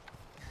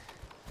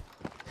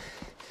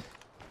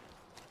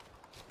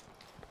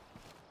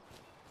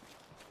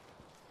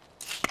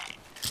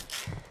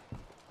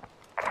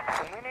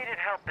 When we needed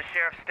help, the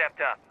sheriff stepped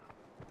up.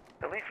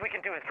 The least we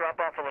can do is drop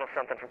off a little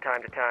something from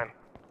time to time.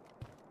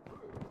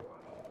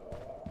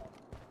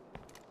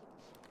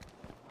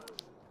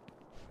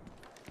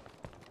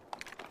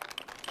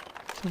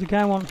 So the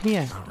guy wants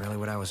here. Not really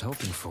what I was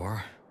hoping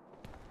for.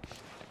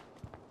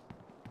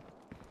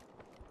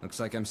 Looks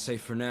like I'm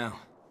safe for now.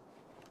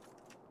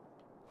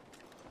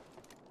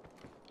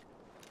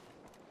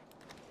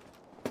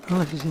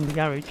 Unless he's in the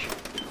garage.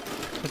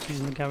 If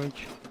he's in the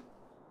garage.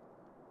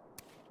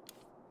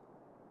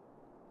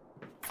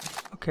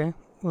 Okay,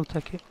 we'll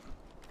take it.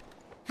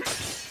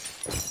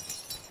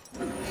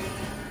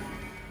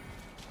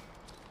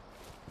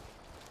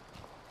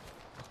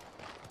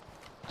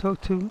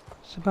 Talk to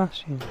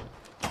Sebastian.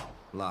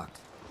 Locked.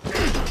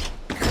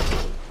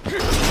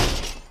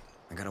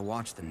 I gotta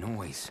watch the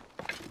noise.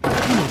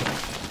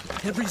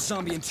 Every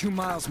zombie in 2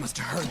 miles must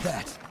have heard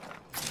that.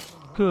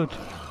 Good.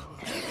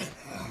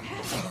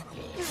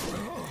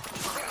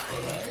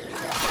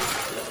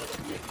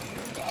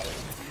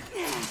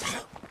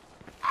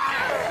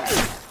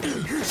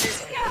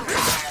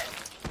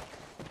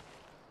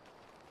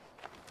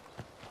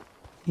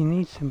 You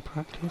need some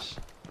practice.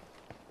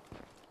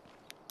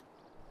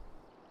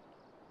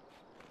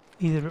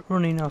 Either at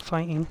running or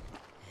fighting.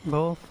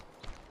 Both.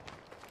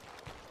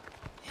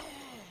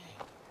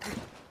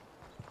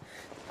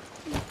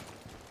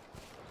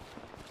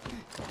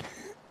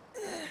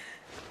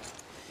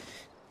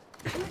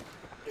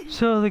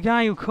 So the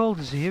guy who called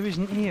us here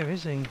isn't here,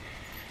 is he?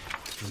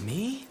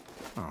 Me?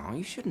 Oh,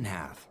 you shouldn't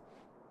have.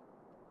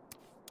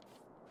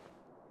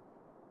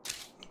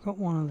 Got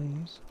one of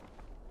these.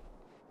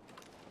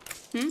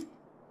 Wait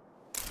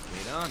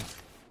on.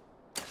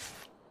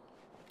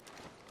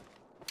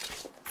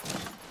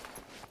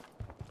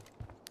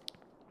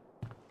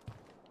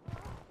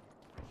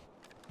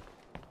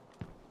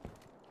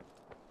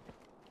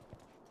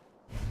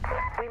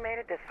 We made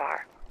it this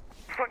far.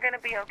 We're gonna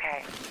be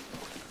okay.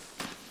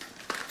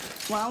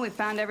 Well, we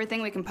found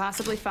everything we can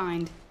possibly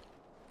find.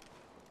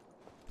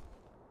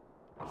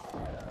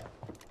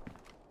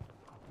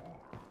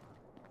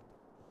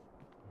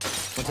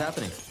 What's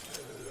happening?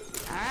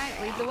 Alright,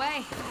 lead the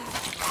way.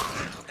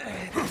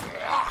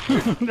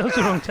 That was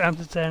the wrong time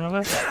to turn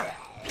over.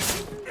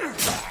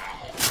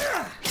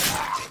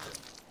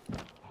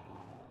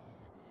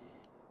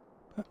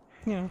 But,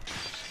 you know,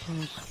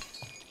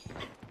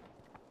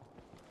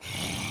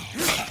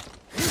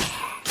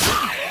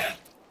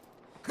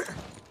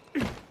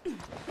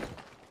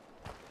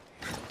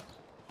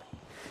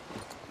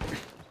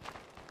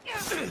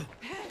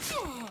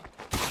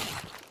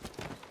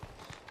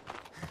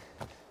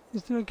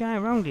 is there a guy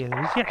around here?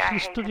 Is he actually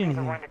stood in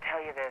here? To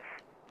tell you this.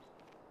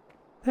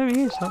 There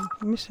he is. I'm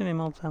missing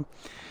him all the time.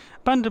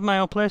 Abandoned my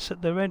old place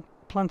at the red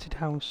planted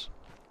house.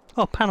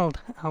 Oh,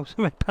 panelled house.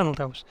 Red panelled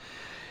house.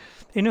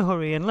 In a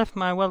hurry and left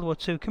my World War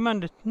II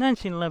commander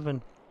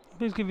 1911.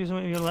 Please give you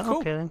something you're like,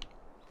 okay then.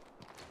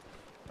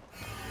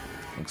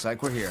 Looks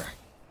like we're here.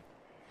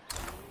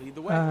 Lead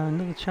the way.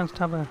 Another chance to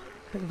have a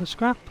bit of a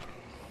scrap.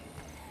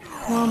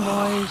 Come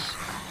on, boys.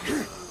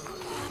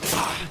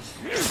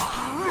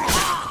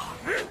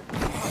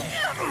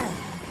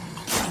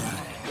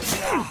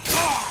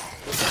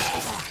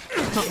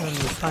 It's not really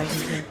a fight,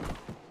 is it?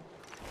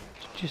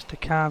 It's just a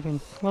carving.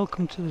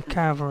 Welcome to the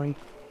carvery.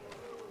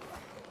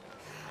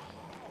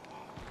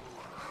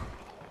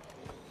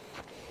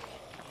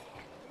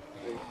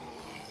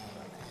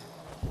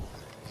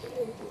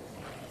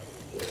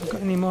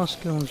 Got any more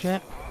skills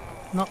yet?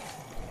 Not.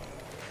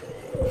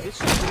 It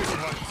should be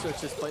hard to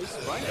search this place,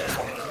 right?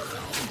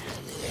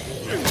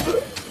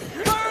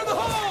 Fire in the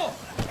hole!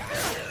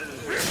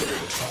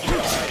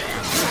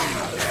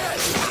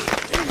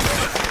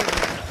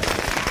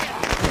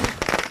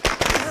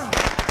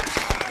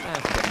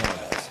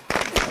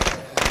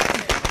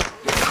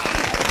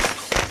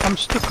 I'm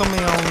stuck on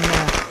my own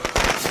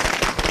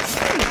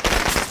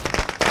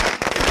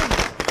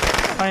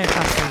fire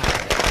passage.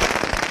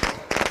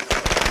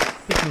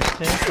 Big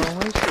mistake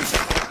always.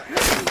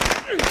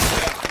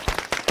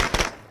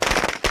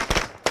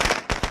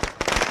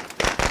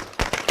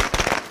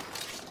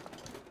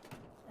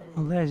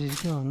 Well, there's his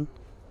gun.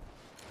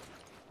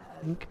 I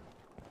think.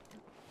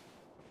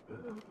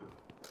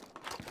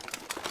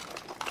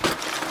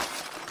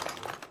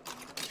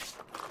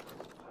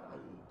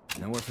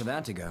 Nowhere for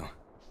that to go.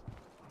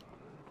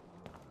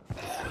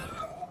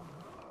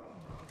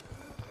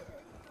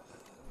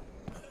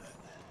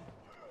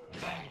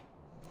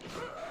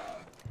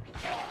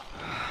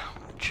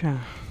 Cha.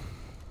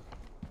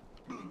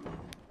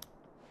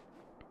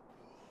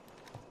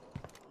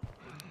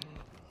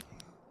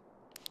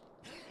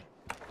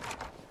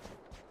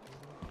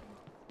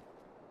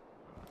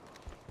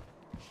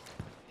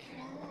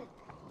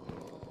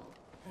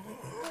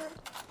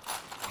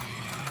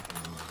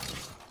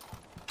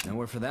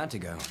 Nowhere for that to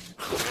go.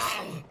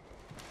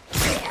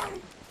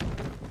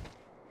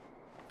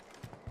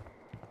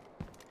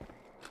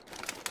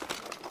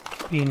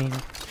 Beanie.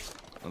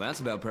 Well, that's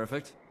about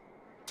perfect.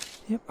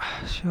 Yep,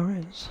 sure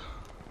is.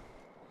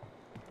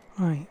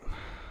 Right.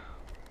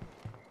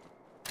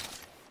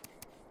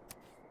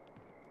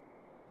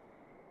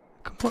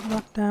 I can put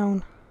that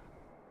down.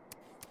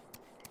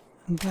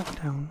 And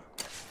that down.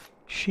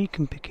 She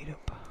can pick it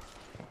up.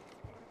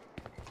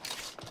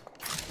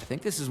 I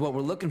think this is what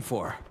we're looking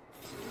for.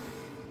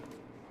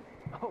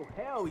 Oh,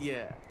 hell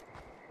yeah.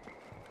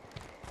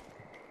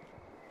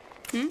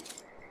 Hmm?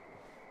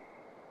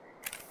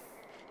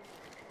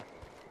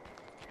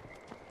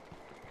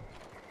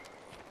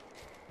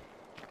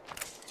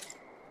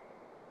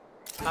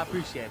 I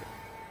appreciate it.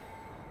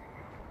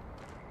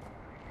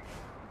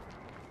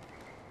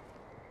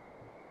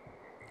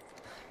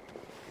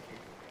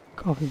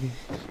 Coffee beans.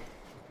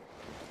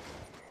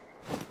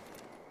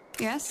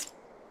 Yes?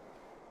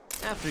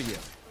 After you.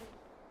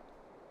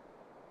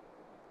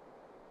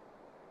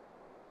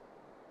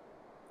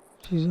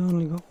 She's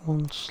only got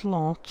one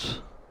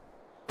slot.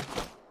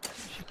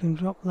 She can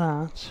drop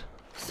that.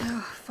 So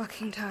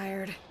fucking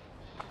tired.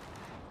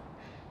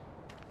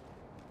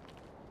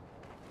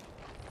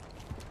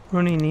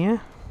 Run in here.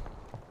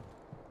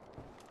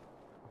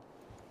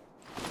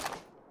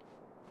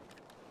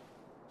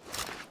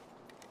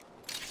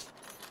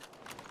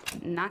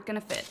 Not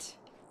gonna fit.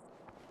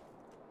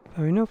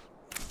 Fair enough.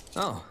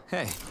 Oh,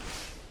 hey.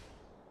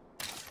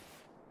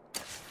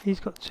 He's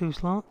got 2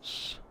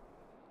 slots.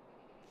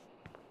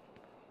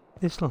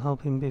 This'll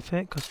help him be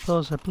fit, because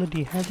those are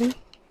bloody heavy.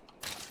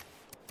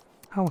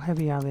 How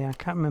heavy are they? I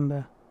can't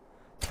remember.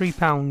 3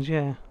 pounds,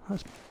 yeah.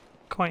 That's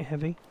quite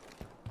heavy.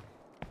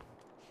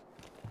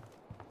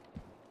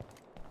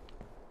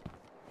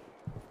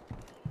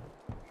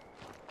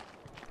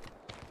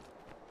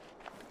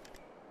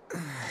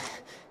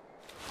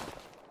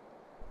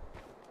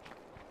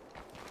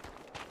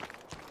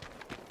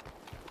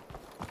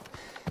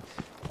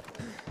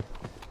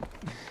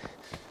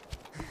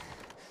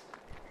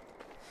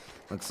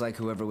 Looks like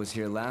whoever was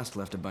here last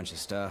left a bunch of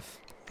stuff.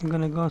 I'm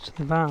gonna go to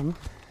the van.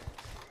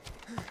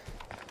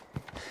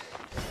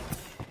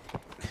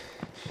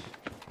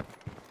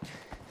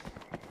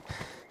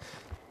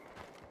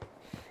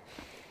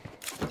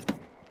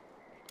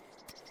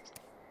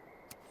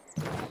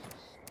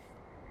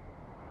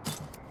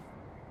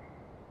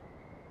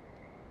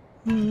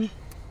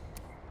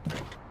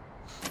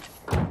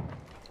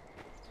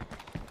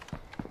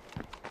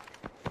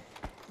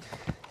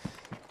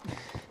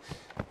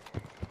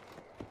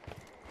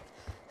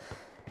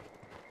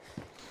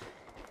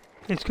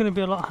 It's going to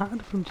be a lot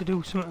harder for him to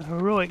do something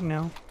heroic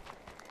now.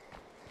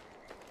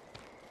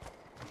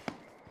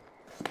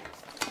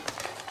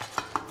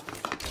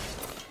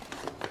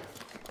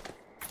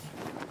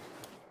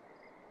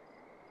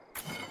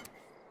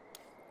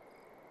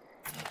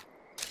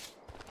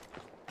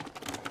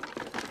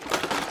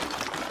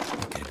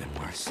 Could have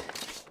been worse.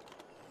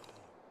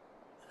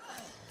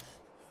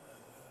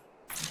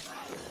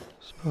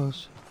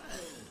 Suppose.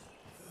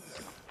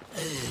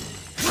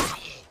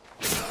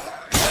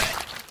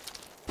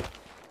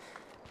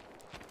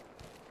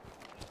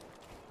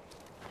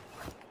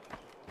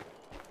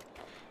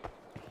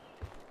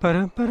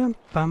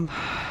 Ba-dum-ba-dum-bum.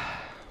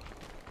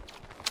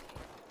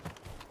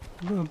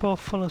 We're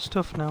both full of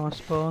stuff now, I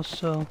suppose,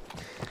 so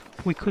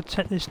we could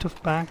take this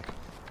stuff back.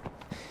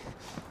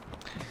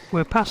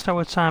 We're past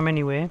our time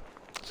anyway,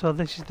 so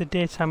this is the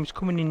daytime. It's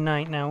coming in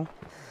night now,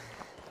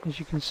 as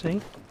you can see.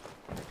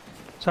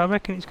 So I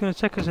reckon it's going to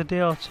take us a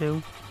day or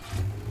two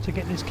to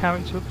get this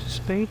character up to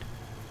speed.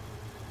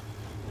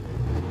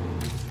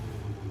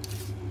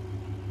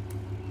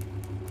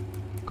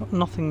 Got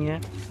nothing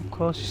yet, of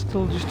course, he's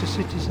still just a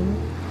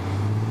citizen.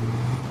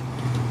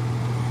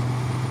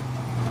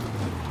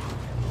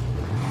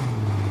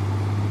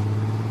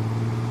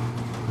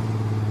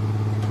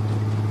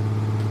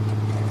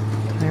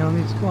 I'll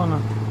need to go on a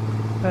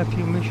fair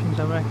few missions,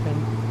 I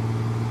reckon.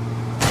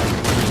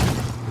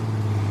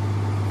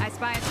 I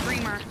spy a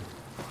screamer.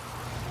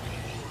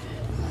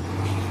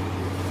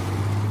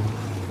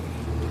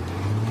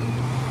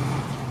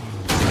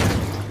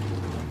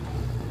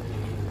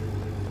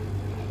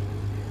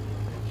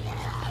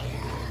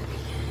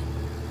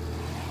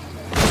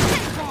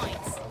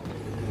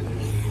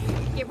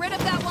 Get rid of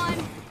that one!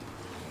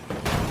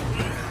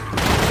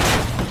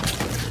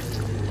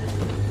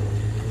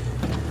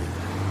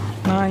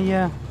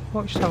 My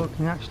watchtower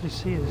can actually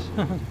see us.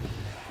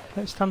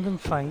 Let's stand and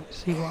fight,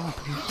 see what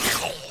happens.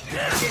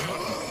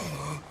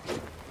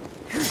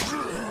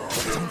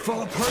 Don't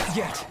fall apart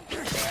yet.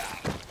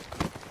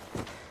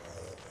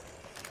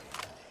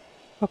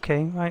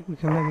 Okay, right, we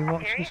can maybe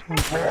watch this one.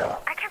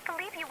 I can't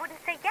believe you wouldn't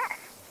say yes.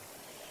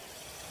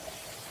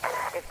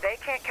 If they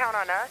can't count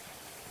on us,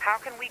 how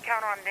can we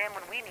count on them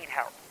when we need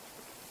help?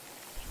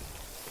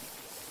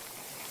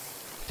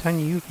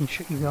 Tanya, you can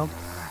shut your gob,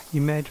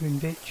 you murdering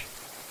bitch.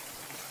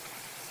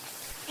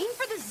 Aim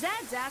for the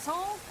Zeds,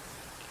 asshole!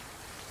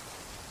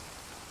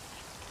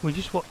 We're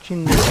just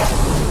watching this.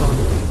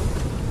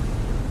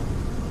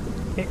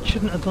 It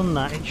shouldn't have done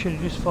that, it should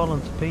have just fallen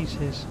to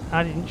pieces.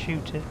 I didn't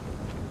shoot it.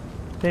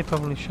 They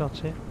probably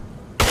shot it.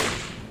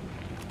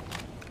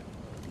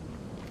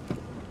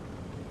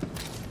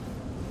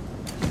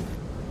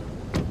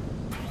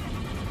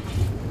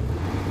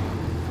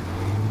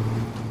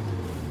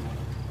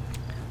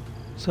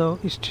 So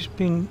it's just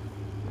been,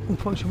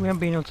 unfortunately we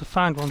haven't been able to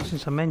find one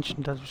since I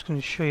mentioned I was going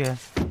to show you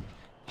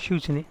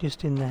shooting it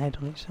just in the head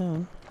on its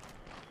own.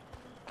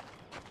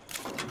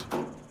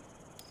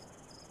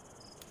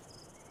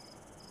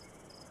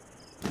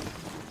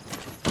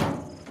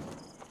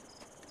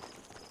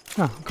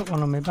 Oh, I've got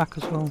one on my back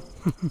as well.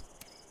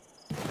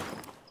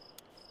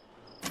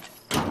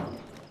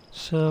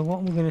 So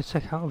what we're going to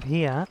take out of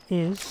here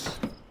is...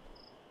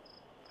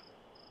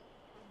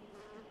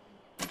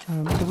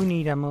 do we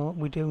need ammo?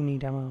 We do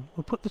need ammo.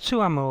 We'll put the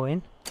 2 ammo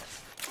in.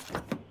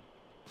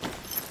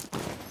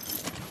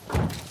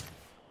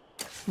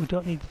 We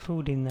don't need the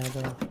food in there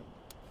though.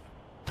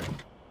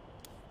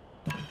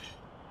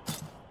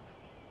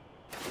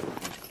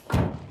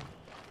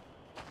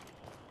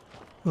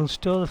 We'll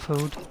store the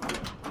food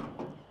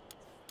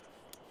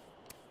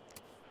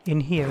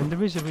in here, and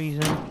there is a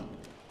reason.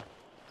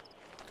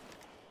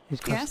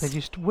 It's because they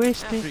just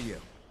waste it.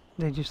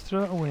 They just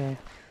throw it away.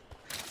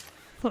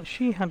 I thought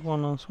she had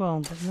one as well,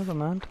 but never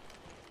mind.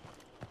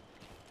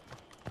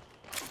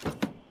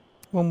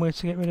 One way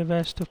to get rid of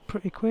her stuff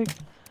pretty quick.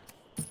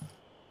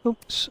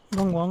 Oops,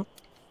 wrong one.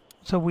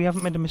 So we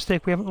haven't made a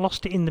mistake. We haven't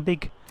lost it in the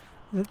big...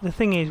 The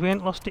thing is, we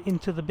haven't lost it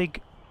into the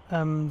big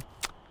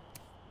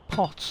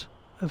pot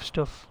of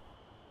stuff.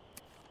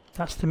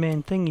 That's the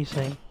main thing, you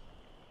see.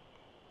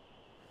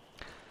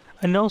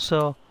 And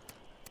also,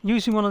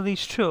 using one of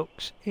these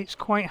trucks, it's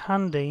quite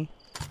handy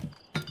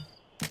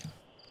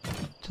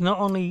to not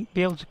only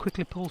be able to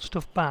quickly pull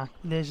stuff back,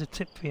 there's a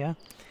tip for you,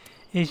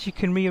 is you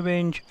can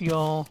rearrange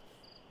your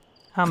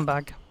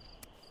handbag.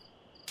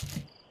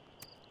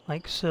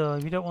 Like so.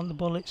 If you don't want the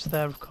bullets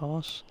there, of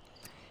course,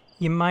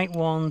 you might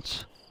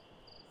want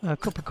a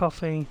cup of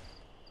coffee.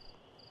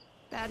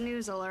 Bad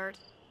news alert.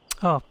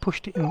 Oh, I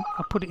pushed it in.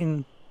 I put it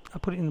in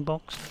the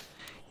box.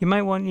 You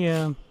might want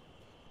your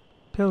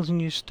pills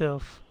and your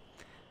stuff.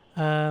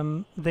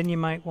 Then you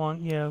might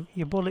want your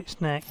bullets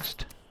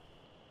next.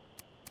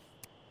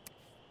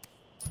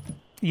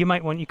 You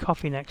might want your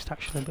coffee next,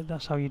 actually, but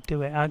that's how you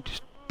do it. I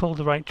just pulled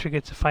the right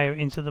trigger to fire it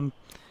into the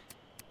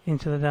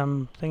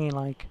damn thingy,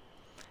 like.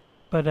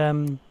 But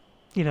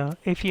you know,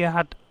 if you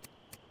had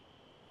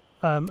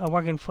a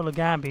wagon full of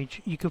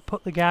garbage, you could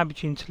put the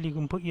garbage in till you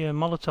can put your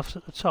Molotovs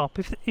at the top.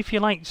 If you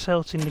like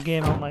sorting the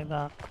game out like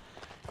that,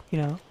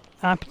 you know,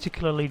 I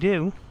particularly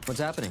do. What's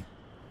happening?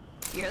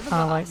 You're the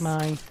I boss.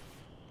 like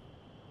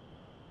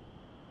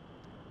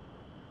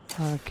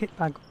my kit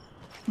bag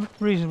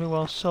reasonably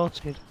well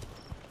sorted.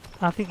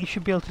 I think you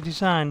should be able to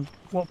design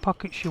what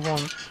pockets you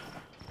want,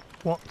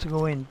 what to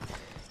go in.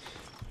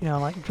 You know,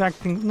 like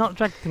not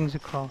drag things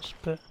across,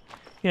 but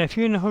you know, if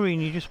you're in a hurry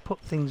and you just put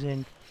things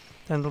in,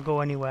 then they'll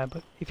go anywhere.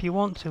 But if you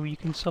want to, you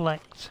can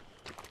select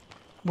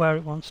where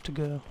it wants to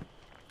go.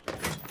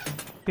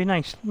 Be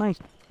nice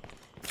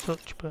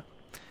touch, but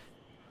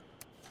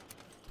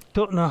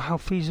don't know how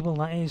feasible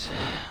that is.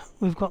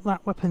 We've got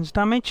that weapons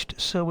damaged,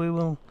 so we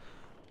will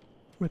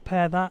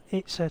repair that.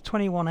 It's a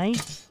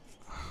 21A.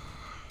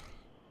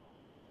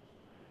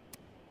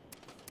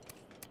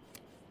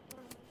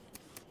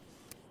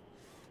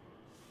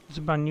 There's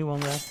a brand new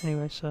one there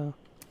anyway, so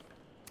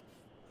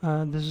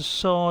there's a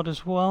sword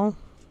as well,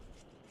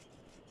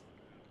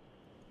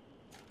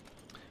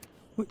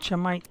 which I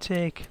might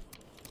take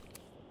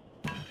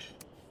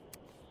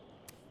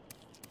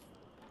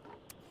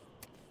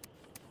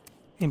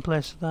in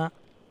place of that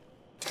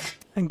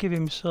and give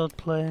him sword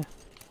play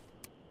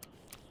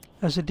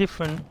as a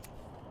different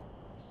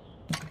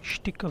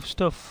shtick of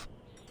stuff.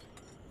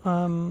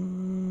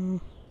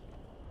 I'll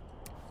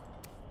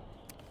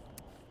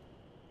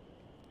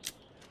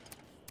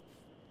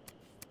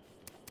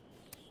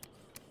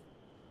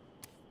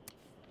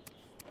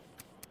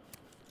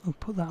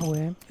put that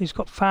away. He's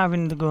got 5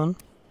 in the gun.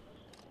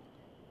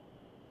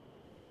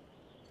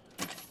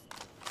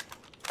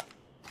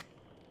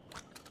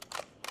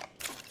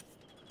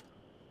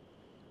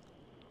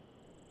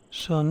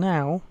 So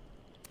now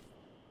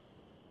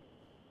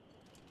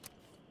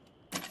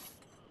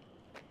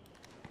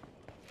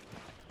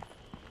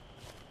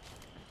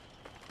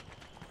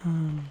there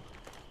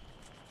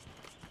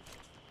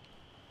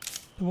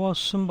was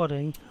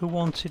somebody who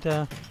wanted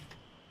a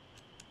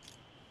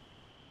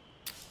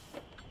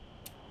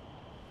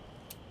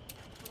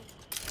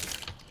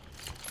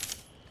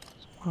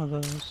one of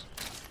those.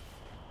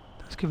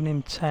 That's giving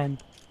him 10,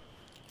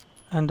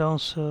 and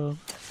also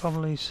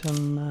probably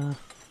some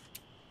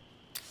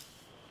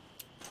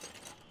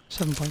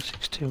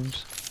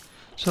 7.62s.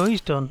 So he's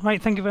done. Right,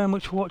 thank you very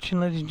much for watching,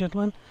 ladies and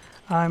gentlemen.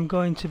 I'm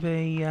going to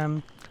be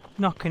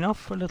knocking off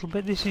for a little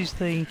bit. This is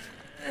the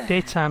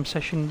daytime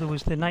session. There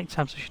was the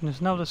nighttime session.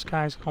 As now the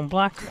sky's gone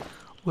black,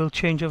 we'll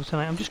change over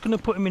tonight. I'm just going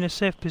to put him in a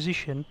safe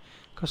position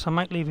because I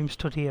might leave him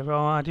stood here, or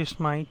I just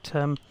might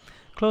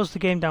close the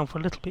game down for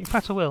a little bit. In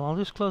fact, I will. I'll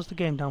just close the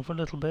game down for a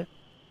little bit,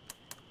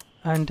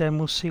 and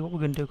we'll see what we're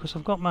going to do, because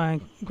I've got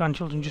my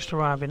grandchildren just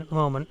arriving at the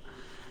moment,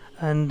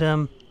 and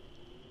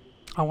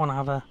I want to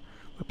have a...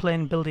 We're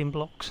playing building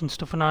blocks and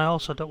stuff, and I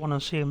also don't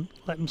want to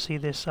let them see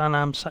this, and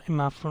I'm sat in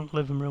my front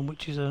living room,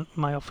 which is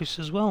my office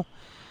as well.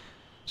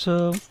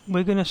 So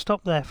we're going to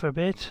stop there for a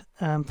bit.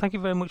 Thank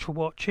you very much for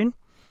watching.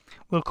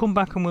 We'll come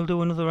back and we'll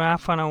do another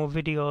half-an-hour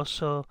video or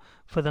so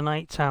for the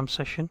nighttime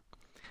session.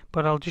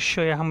 But I'll just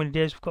show you how many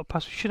days we've got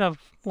past. We should have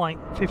like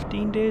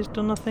 15 days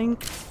done, I think.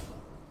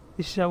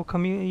 This is our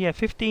community. Yeah,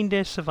 15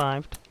 days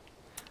survived.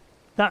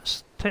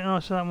 That's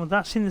technology. That one.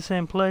 That's in the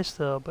same place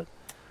though. But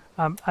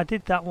I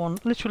did that one.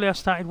 Literally, I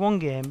started one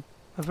game,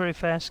 a very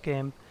first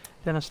game.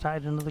 Then I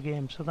started another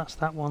game. So that's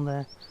that one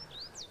there.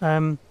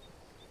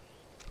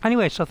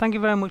 Anyway, so thank you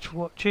very much for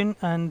watching,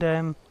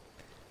 and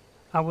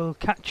I will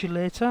catch you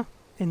later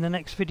in the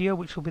next video,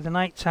 which will be the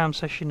nighttime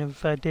session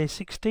of day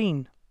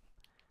 16.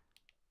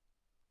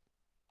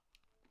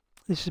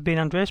 This has been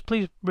Andreas.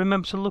 Please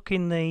remember to look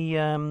in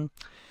the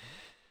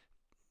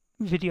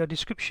video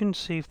description,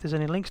 see if there's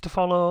any links to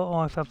follow,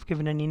 or if I've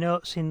given any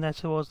notes in there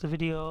towards the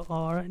video,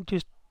 or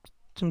just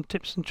some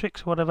tips and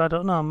tricks, whatever. I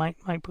don't know. I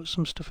might put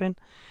some stuff in.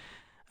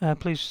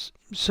 Please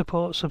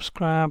support,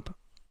 subscribe,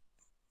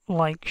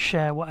 like,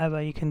 share,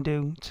 whatever you can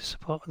do to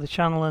support the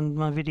channel and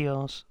my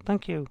videos.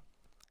 Thank you.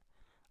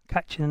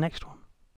 Catch you in the next one.